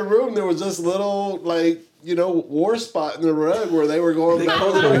go in their room. There was this little like war spot in the rug where they were going. They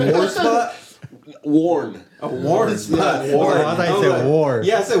called it a war spot. Worn. A worn spot. Yeah, worn. Oh, I thought you said war.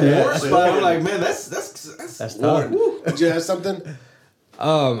 Yeah, I said war spot. I'm like, man, that's tough. Did you have something?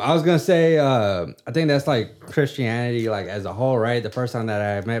 I was gonna say, I think that's like Christianity, like as a whole, right? The first time that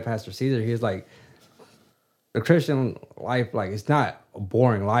I met Pastor Caesar, he was like, the Christian life, like it's not a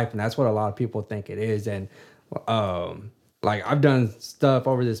boring life, and that's what a lot of people think it is. And like I've done stuff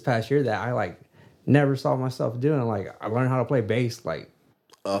over this past year that I like never saw myself doing. Like I learned how to play bass, like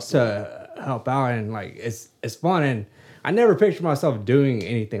to help out, and like it's fun. And I never pictured myself doing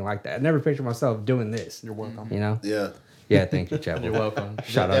anything like that. I never pictured myself doing this. You're welcome. You know? Yeah. Yeah, thank you, Chevo. You're welcome.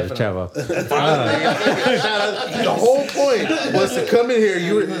 Shout out to Chevo. The whole point was to come in here.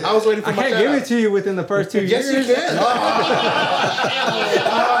 I was waiting for I my can't give it to you within the first 2 years. Yes, you can. I'm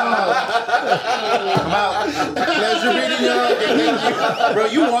out. Pleasure meeting y'all. Bro,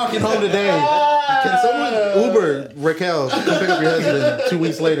 you walking home today. Can someone Uber Raquel come pick up your husband 2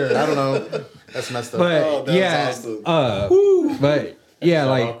 weeks later? I don't know. That's messed up. But but yeah,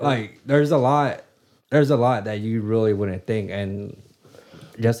 like there's a lot that you really wouldn't think, and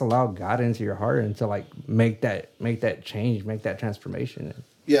just allow God into your heart and to like make that change, make that transformation.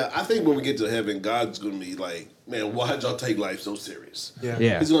 Yeah, I think when we get to heaven, God's going to be like, man, why'd y'all take life so serious?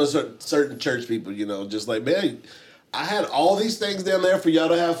 Yeah. He's going to start certain church people, just like, man, I had all these things down there for y'all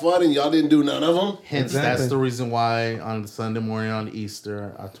to have fun, and y'all didn't do none of them. Hence, that's the reason why on Sunday morning on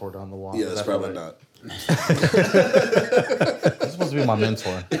Easter, I tore down the wall. Yeah, that's probably not. You're supposed to be my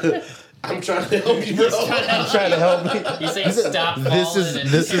mentor. I'm trying to help you, bro. I'm trying to help me. He's saying stop falling. This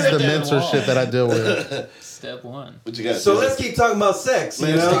is the mentorship that I deal with. Step one. What you got? So let's keep talking about sex.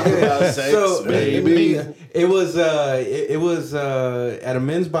 Let's talk about sex, so baby. It was at a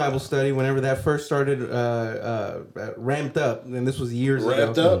men's Bible study whenever that first started ramped up, and this was years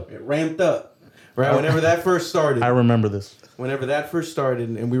ago. It ramped up, right? Whenever that first started. I remember this. Whenever that first started,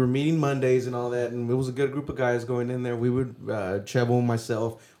 and we were meeting Mondays and all that, and it was a good group of guys going in there. We would Chevo and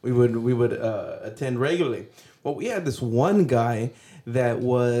myself. We would attend regularly. Well, we had this one guy that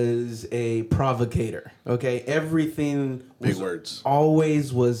was a provocator. Okay, everything big words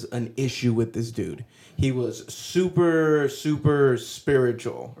always was an issue with this dude. He was super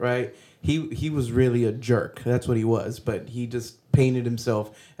spiritual, right? He was really a jerk. That's what he was. But he just painted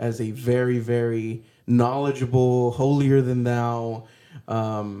himself as a very, very knowledgeable, holier than thou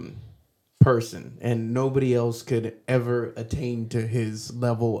person, and nobody else could ever attain to his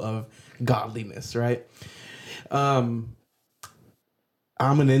level of godliness, right? I'm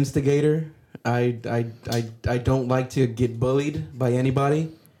an instigator. I don't like to get bullied by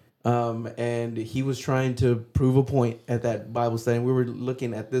anybody. And he was trying to prove a point at that Bible study. And we were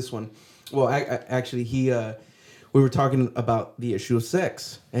looking at this one. Well, actually, we were talking about the issue of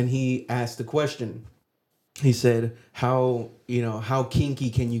sex, and he asked the question. He said, how kinky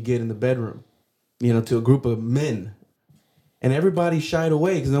can you get in the bedroom, to a group of men? And everybody shied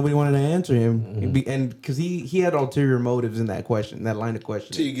away because nobody wanted to answer him. Mm-hmm. And because he had ulterior motives in that question, that line of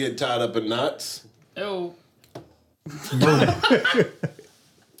questioning. Till you get tied up in knots? Oh. 50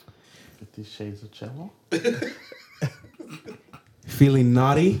 Shades of Chevo. Feeling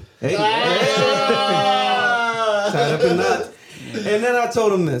naughty? Hey. Tied up in knots. And then I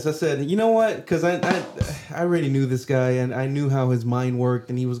told him this. I said, you know what? Because I already knew this guy, and I knew how his mind worked,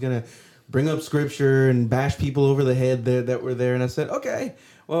 and he was going to bring up scripture and bash people over the head that were there. And I said, okay,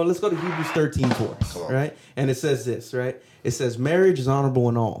 well, let's go to Hebrews 13:4, right? And it says this, right? It says, marriage is honorable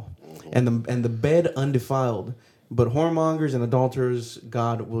in all, and the bed undefiled, but whoremongers and adulterers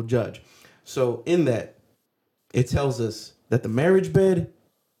God will judge. So in that, it tells us that the marriage bed,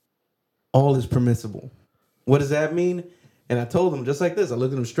 all is permissible. What does that mean? And I told him just like this. I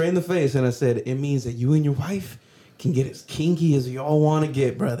looked at him straight in the face and I said, it means that you and your wife can get as kinky as y'all want to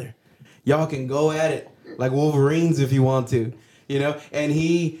get, brother. Y'all can go at it like Wolverines if you want to, And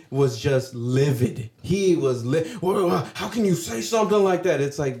he was just livid. He was how can you say something like that?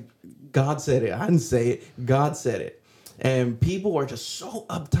 It's like, God said it. I didn't say it. God said it. And people are just so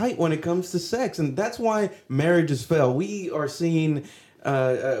uptight when it comes to sex. And that's why marriages fail. We are seeing...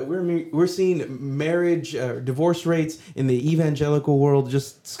 we're seeing marriage, divorce rates in the evangelical world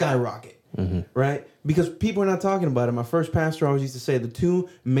just skyrocket, right? Because people are not talking about it. My first pastor always used to say the two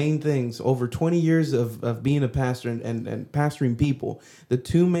main things over 20 years of being a pastor and pastoring people, the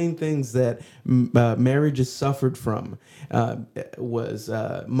two main things that marriages suffered from was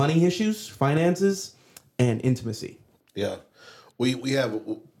money issues, finances, and intimacy. Yeah. We have,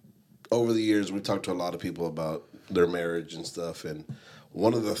 over the years, we talked to a lot of people about their marriage and stuff, and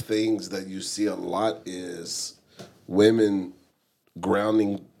one of the things that you see a lot is women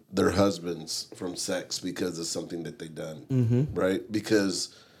grounding their husbands from sex because of something that they've done, right?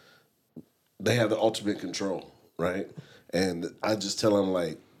 Because they have the ultimate control, right? And I just tell them,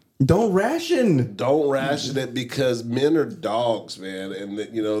 like, Don't ration. Don't ration it because men are dogs, man, and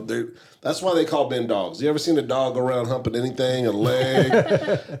you know that's why they call men dogs. You ever seen a dog go around humping anything, a leg,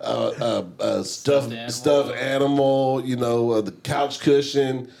 stuffed animal, you know, the couch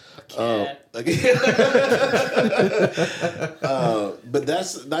cushion. But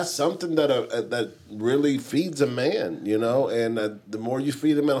that's something that really feeds a man, you know. And the more you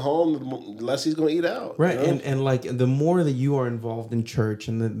feed him at home, the less he's going to eat out. Right, you know? and like the more that you are involved in church,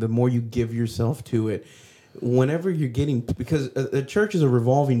 and the more you give yourself to it, whenever you're getting, because a church is a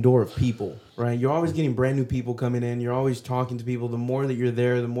revolving door of people, right? You're always getting brand new people coming in. You're always talking to people. The more that you're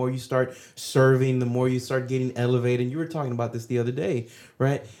there, the more you start serving, the more you start getting elevated. You were talking about this the other day,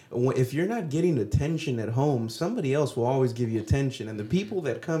 right? If you're not getting attention at home, somebody else will always give you attention. And the people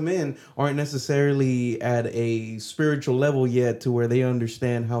that come in aren't necessarily at a spiritual level yet to where they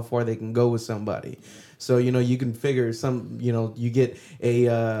understand how far they can go with somebody. So, you know, you can figure you get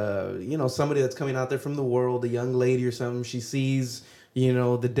a, somebody that's coming out there from the world, a young lady or something. She sees,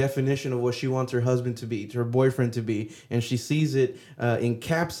 the definition of what she wants her husband to be, her boyfriend to be, and she sees it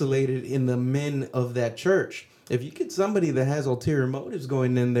encapsulated in the men of that church. If you get somebody that has ulterior motives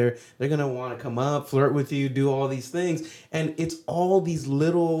going in there, they're going to want to come up, flirt with you, do all these things. And it's all these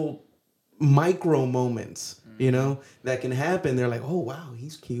little micro moments, that can happen. They're like, oh, wow,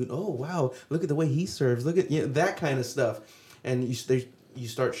 he's cute. Oh, wow, look at the way he serves. Look at that kind of stuff. And you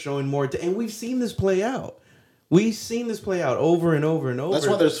start showing more. And we've seen this play out. We've seen this play out over and over and over. That's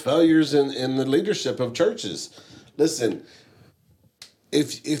why there's failures in the leadership of churches. Listen,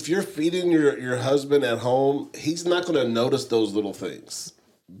 if you're feeding your husband at home, he's not going to notice those little things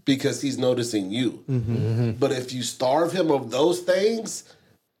because he's noticing you. Mm-hmm. But if you starve him of those things,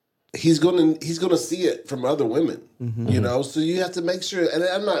 he's gonna see it from other women, So you have to make sure. And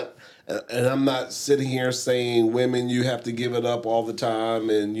I'm not sitting here saying women you have to give it up all the time,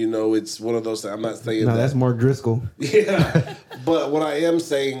 and it's one of those things. I'm not saying no. That's Mark Driscoll. Yeah, but what I am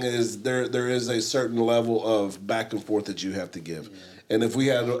saying is there is a certain level of back and forth that you have to give. And if we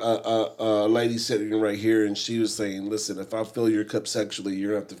had a lady sitting right here and she was saying, "Listen, if I fill your cup sexually, you're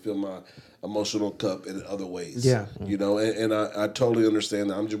gonna have to fill my emotional cup in other ways." Yeah. And I totally understand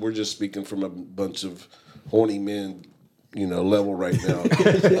that. We're just speaking from a bunch of horny men, level right now. Not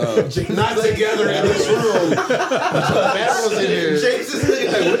together in this room. Matt was in here.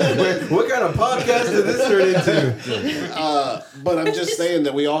 What kind of podcast did this turn into? But I'm just saying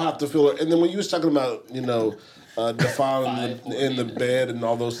that we all have to feel it. And then when you was talking about, defiling in the bed and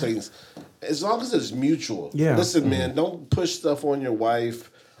all those things, as long as it's mutual. Yeah. Listen, man, don't push stuff on your wife.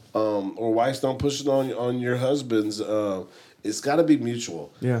 Or wives don't push it on your husbands. It's got to be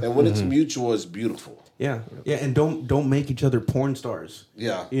mutual. Yeah. And when it's mutual, it's beautiful. Yeah. Yeah. And don't make each other porn stars.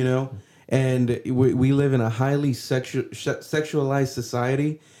 Yeah. And we live in a highly sexualized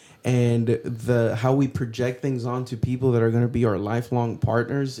society, and how we project things onto people that are going to be our lifelong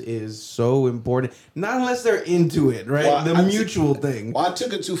partners is so important. Not unless they're into it, right? Well, mutual thing. Well, I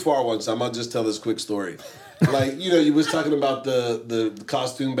took it too far once. I'm gonna just tell this quick story. Like, you was talking about the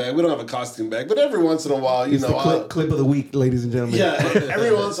costume bag. We don't have a costume bag, but every once in a while, the clip of the week, ladies and gentlemen. Yeah,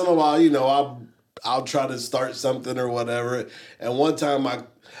 every once in a while, I'll try to start something or whatever. And one time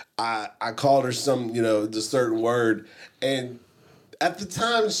I called her some, the certain word, and at the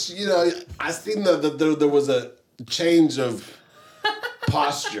time, I seen there was a change of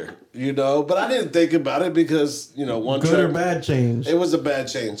posture, but I didn't think about it because, one good track, or bad change. It was a bad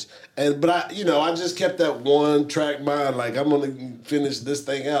change. But I just kept that one track mind, like I'm going to finish this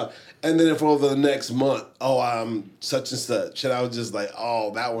thing out. And then for the next month, I'm such and such. And I was just like, oh,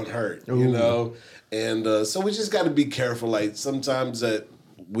 that one hurt, And so we just got to be careful. Like sometimes that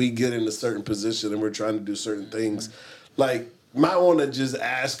we get in a certain position and we're trying to do certain things. Like, might want to just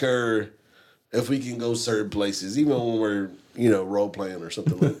ask her if we can go certain places, even when we're, role playing or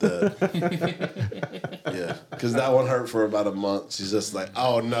something like that. Yeah, because that one hurt for about a month. She's just like,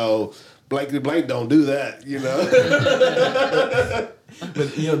 oh no, blankety blank, don't do that,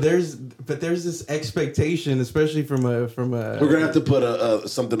 But there's this expectation, especially from a. We're gonna have to put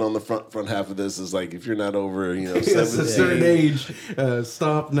something on the front half of this. Is like if you're not over 17, a certain age,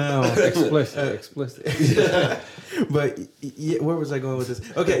 stop now. Explicit. Yeah. But where was I going with this?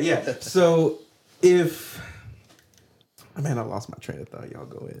 Okay, yeah. So if. Man, I lost my train of thought. Y'all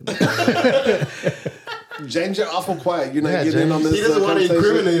go in. James, you're awful quiet. You're not getting in on this. He doesn't want to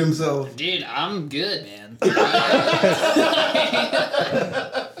incriminate himself. Dude, I'm good, man.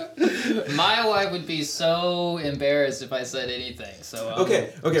 My wife would be so embarrassed if I said anything. So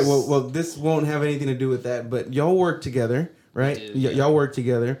okay. Well, this won't have anything to do with that. But y'all work together, right? We do, yeah. Y'all work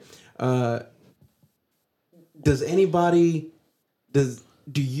together. Does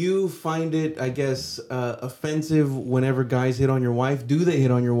Do you find it, I guess, offensive whenever guys hit on your wife? Do they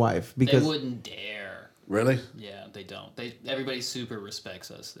hit on your wife? They wouldn't dare. Really? Yeah, they don't. Everybody super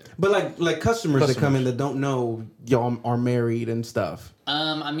respects us there. But like customers that come in that don't know y'all are married and stuff.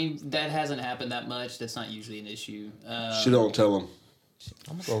 I mean, that hasn't happened that much. That's not usually an issue. She don't tell them.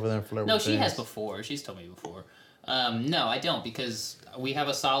 I'm gonna go over there and flirt No, with she things. has before. She's told me before. No, I don't, because we have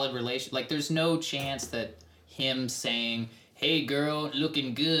a solid relation. Like, there's no chance that him saying, "Hey, girl,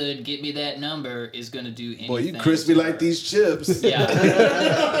 looking good, get me that number," is gonna do anything. Boy, you crispy like these chips. Yeah.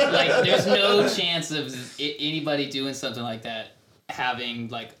 Like, there's no chance of anybody doing something like that having,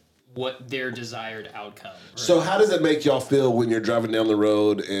 like, what their desired outcome. Right? So how does it make y'all feel when you're driving down the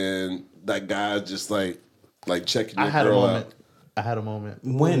road and that guy's just like checking your girl out? I had a moment.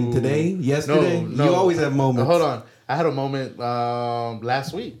 When? Today? Yesterday? No. You always have moments. Hold on. I had a moment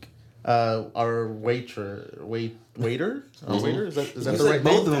last week. Our waiter? Is that the right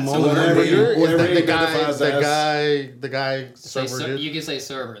both name? of them. So all whatever waiter, is whatever the he identifies as. the guy server. You can say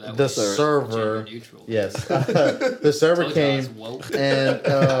server. That The way. server. Gender neutral. Yes. The server Told you I was came woke.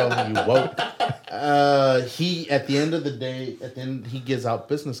 and you woke. He at the end of the day, he gives out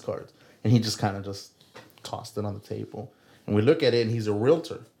business cards, and he just kind of just tossed it on the table, and we look at it, and he's a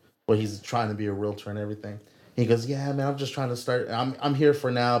realtor. Well, he's trying to be a realtor and everything. He goes, "Yeah, man, I'm just trying to start. I'm here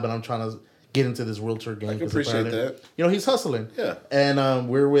for now, but I'm trying to get into this realtor game." I can appreciate that. You know, he's hustling. Yeah. And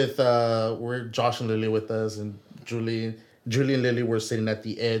we're Josh and Lily with us, and Julie and Lily were sitting at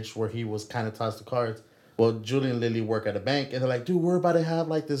the edge where he was kind of tossed the cards. Well, Julie and Lily work at a bank, and they're like, "Dude, we're about to have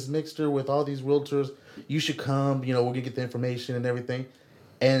like this mixture with all these realtors. You should come. You know, we're gonna get the information and everything."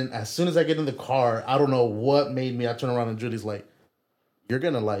 And as soon as I get in the car, I don't know what made me. I turn around and Julie's like, "You're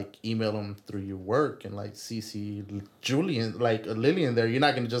gonna like email them through your work and like CC Julian, like Lily in there. You're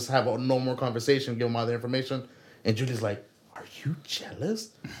not gonna just have a normal conversation, give them all the information." And Julie's like, "Are you jealous?"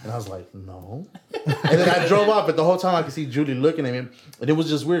 And I was like, "No." And then I drove up, but the whole time I could see Julie looking at me, and it was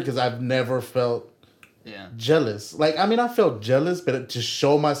just weird because I've never felt jealous. Like, I mean, I felt jealous, but to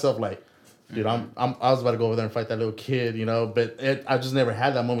show myself like, dude, I was about to go over there and fight that little kid, you know. But I just never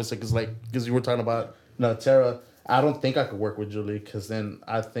had that moment. So because you were talking about, you know, Tara. I don't think I could work with Julie because then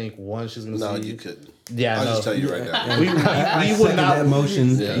I think she's gonna see. No, you couldn't. Yeah, I'll no. just tell you right now. We would not.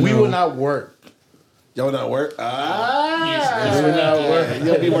 We would not work. Y'all would not work. We would not work.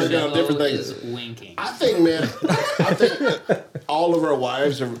 You'll be working on different things. Winking. I think, man. I think all of our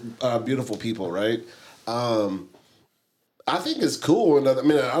wives are beautiful people, right? I think it's cool. And I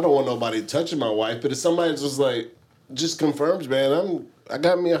mean, I don't want nobody touching my wife, but if somebody just confirms, man, I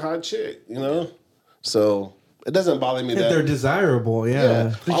got me a hot chick, you know. So it doesn't bother me If that they're desirable,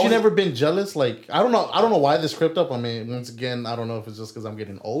 yeah. But you never been jealous? Like, I don't know why this crept up on me. Once again, I don't know if it's just because I'm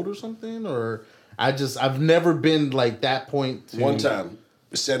getting old or something, or I've never been like that point. One time,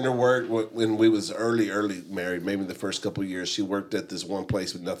 Sandra worked when we was early married, maybe the first couple of years. She worked at this one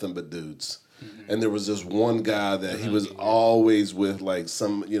place with nothing but dudes. Mm-hmm. And there was this one guy that he was always with, like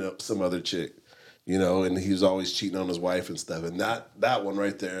some other chick, you know, and he was always cheating on his wife and stuff. And that one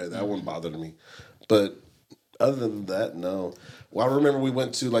right there, that one bothered me. But other than that, no. Well, I remember we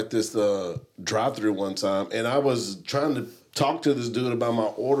went to like this drive-through one time, and I was trying to talk to this dude about my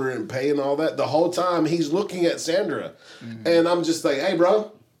order and pay and all that. The whole time he's looking at Sandra, and I'm just like, "Hey,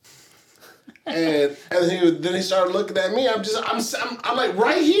 bro." And then he started looking at me. I'm like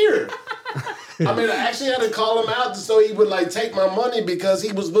right here. I mean, I actually had to call him out so he would like take my money because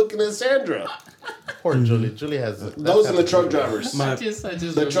he was looking at Sandra. Poor Julie. Julie has those are the truck drivers.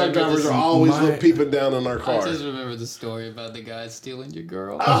 The truck drivers are always peeping down in our car. I just remember the story about the guy stealing your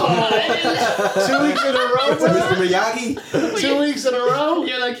girl. 2 weeks in a row, bro? Mr. Miyagi? 2 weeks in a row?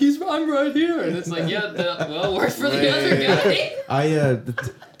 Yeah, like I'm right here, and it's like, works for the other guy.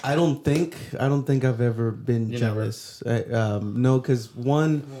 I don't think I've ever been jealous. No, because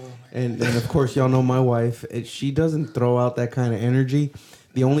one, and of course y'all know my wife. She doesn't throw out that kind of energy.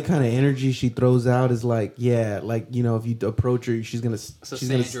 The only kind of energy she throws out is like, if you approach her, she's gonna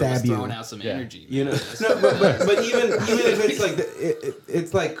stab you. Throwing out some energy. You know, but even if it's like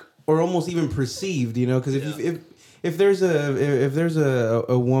it's like, or almost even perceived, you know, because if there's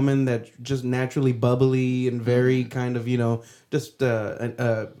a woman that's just naturally bubbly and very kind of, you know, just an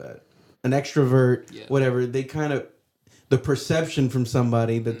extrovert, whatever, they kind of, the perception from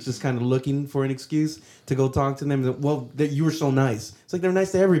somebody that's just kind of looking for an excuse to go talk to them, well, you were so nice. It's like they're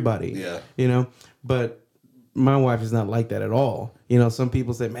nice to everybody, you know. But my wife is not like that at all. You know, some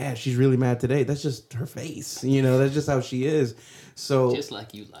people say, man, she's really mad today. That's just her face. You know, that's just how she is. So Just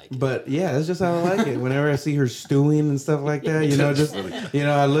like you like it. but yeah, that's just how I like it. Whenever I see her stewing and stuff like that, you know, just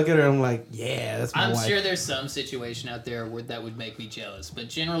I look at her, I'm like, yeah, that's my I'm wife. sure there's some situation out there where that would make me jealous, but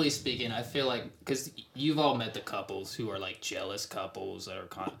generally speaking, I feel like because you've all met the couples who are like jealous couples that are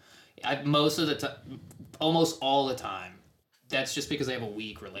most of the time, almost all the time, that's just because they have a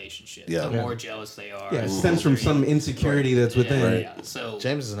weak relationship. Yeah. The more jealous they are, Yeah, it stems from some insecurity that's within. Yeah. So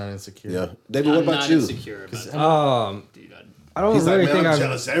James is not insecure. Yeah. David, what I'm about not you? insecure about that. I don't He's really like, man, think I'm I've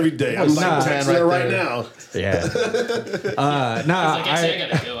jealous every day. I'm like Nah, texting man, her right right there. now. Yeah. Nah. Like I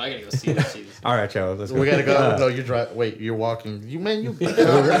said, I gotta go see this. All right, Joe. Let's go. We gotta go. No, you drive. Wait, you're walking. You man, you. I feel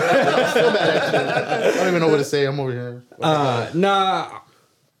bad, actually. I don't even know what to say. I'm over here. Nah,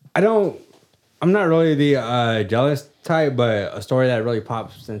 I'm not really the jealous type, but a story that really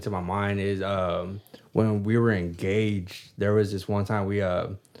pops into my mind is when we were engaged. There was this one time we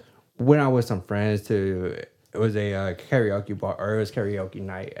went out with some friends to. It was a karaoke bar, or it was karaoke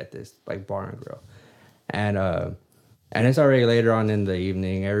night at this like bar and grill, and it's already later on in the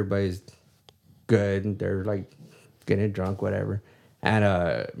evening. Everybody's good, and they're like getting drunk, whatever. And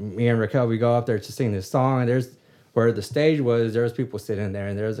me and Raquel, we go up there to sing this song, and there's where the stage was. There was people sitting there,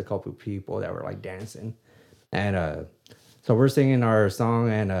 and there was a couple of people that were like dancing, and so we're singing our song,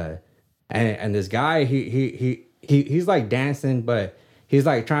 and this guy he's like dancing, but he's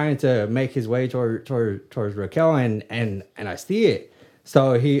like trying to make his way towards Raquel, and I see it.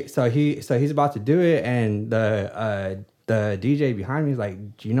 So he's about to do it, and the DJ behind me is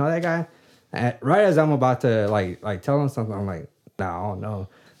like, "Do you know that guy?" And right as I'm about to like tell him something, I'm like, "Nah, I don't know."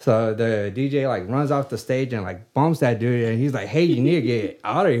 So the DJ like runs off the stage and like bumps that dude, and he's like, "Hey, you need to get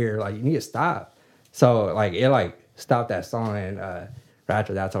out of here! Like, you need to stop." So like it like stopped that song, and right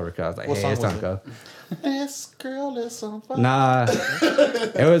after that, I told Raquel, I was like, What "Hey, song it's was time to go." This girl is on fire. Nah,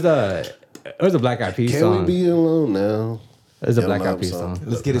 it was a Black Eyed Peas Can song. we be alone now? It was a Yeah, Black no, Eyed Peas song. song.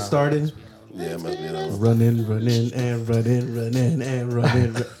 Let's get it started. Yeah, it must be alone. Running and running and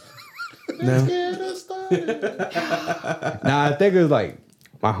running. No. Nah, I think it was like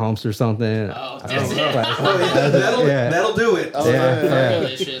My Humps or something. Oh, I that's don't it. know. That'll do it.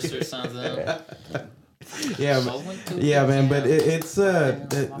 Delicious or something. Yeah, man. But it's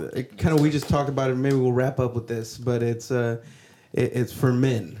kind of, we just talked about it. Maybe we'll wrap up with this, but it's for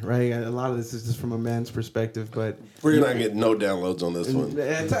men, right? A lot of this is just from a man's perspective, but We're not getting no downloads on this one.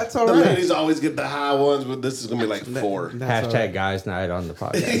 that's all The right. ladies always get the high ones, but this is gonna be like 4. That's all Hashtag right. guys night on the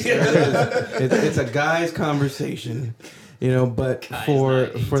podcast. It's a guy's conversation, but Guys for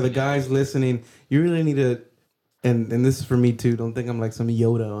night, the guys listening, you really need to, and this is for me too. Don't think I'm like some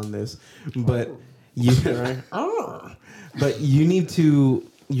Yoda on this, but but you need to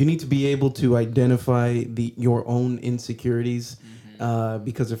be able to identify your own insecurities,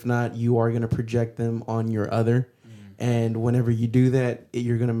 because if not, you are going to project them on your other. And whenever you do that,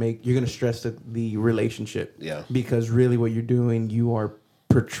 you're gonna stress the relationship. Yeah. Because really, what you're doing, you are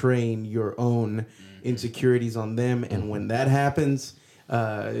portraying your own insecurities on them, and when that happens,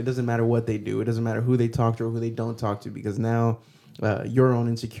 it doesn't matter what they do. It doesn't matter who they talk to or who they don't talk to, because now your own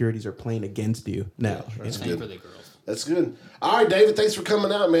insecurities are playing against you. Now, That's Same good. for the girls. That's good. All right, David, thanks for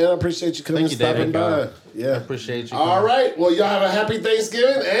coming out, man. I appreciate you coming and Thank you, stopping David. by. Yeah. Appreciate you. All right. Well, y'all have a happy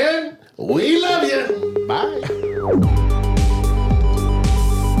Thanksgiving, and we love you. Bye.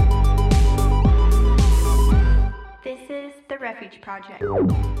 This is the Refuge Project.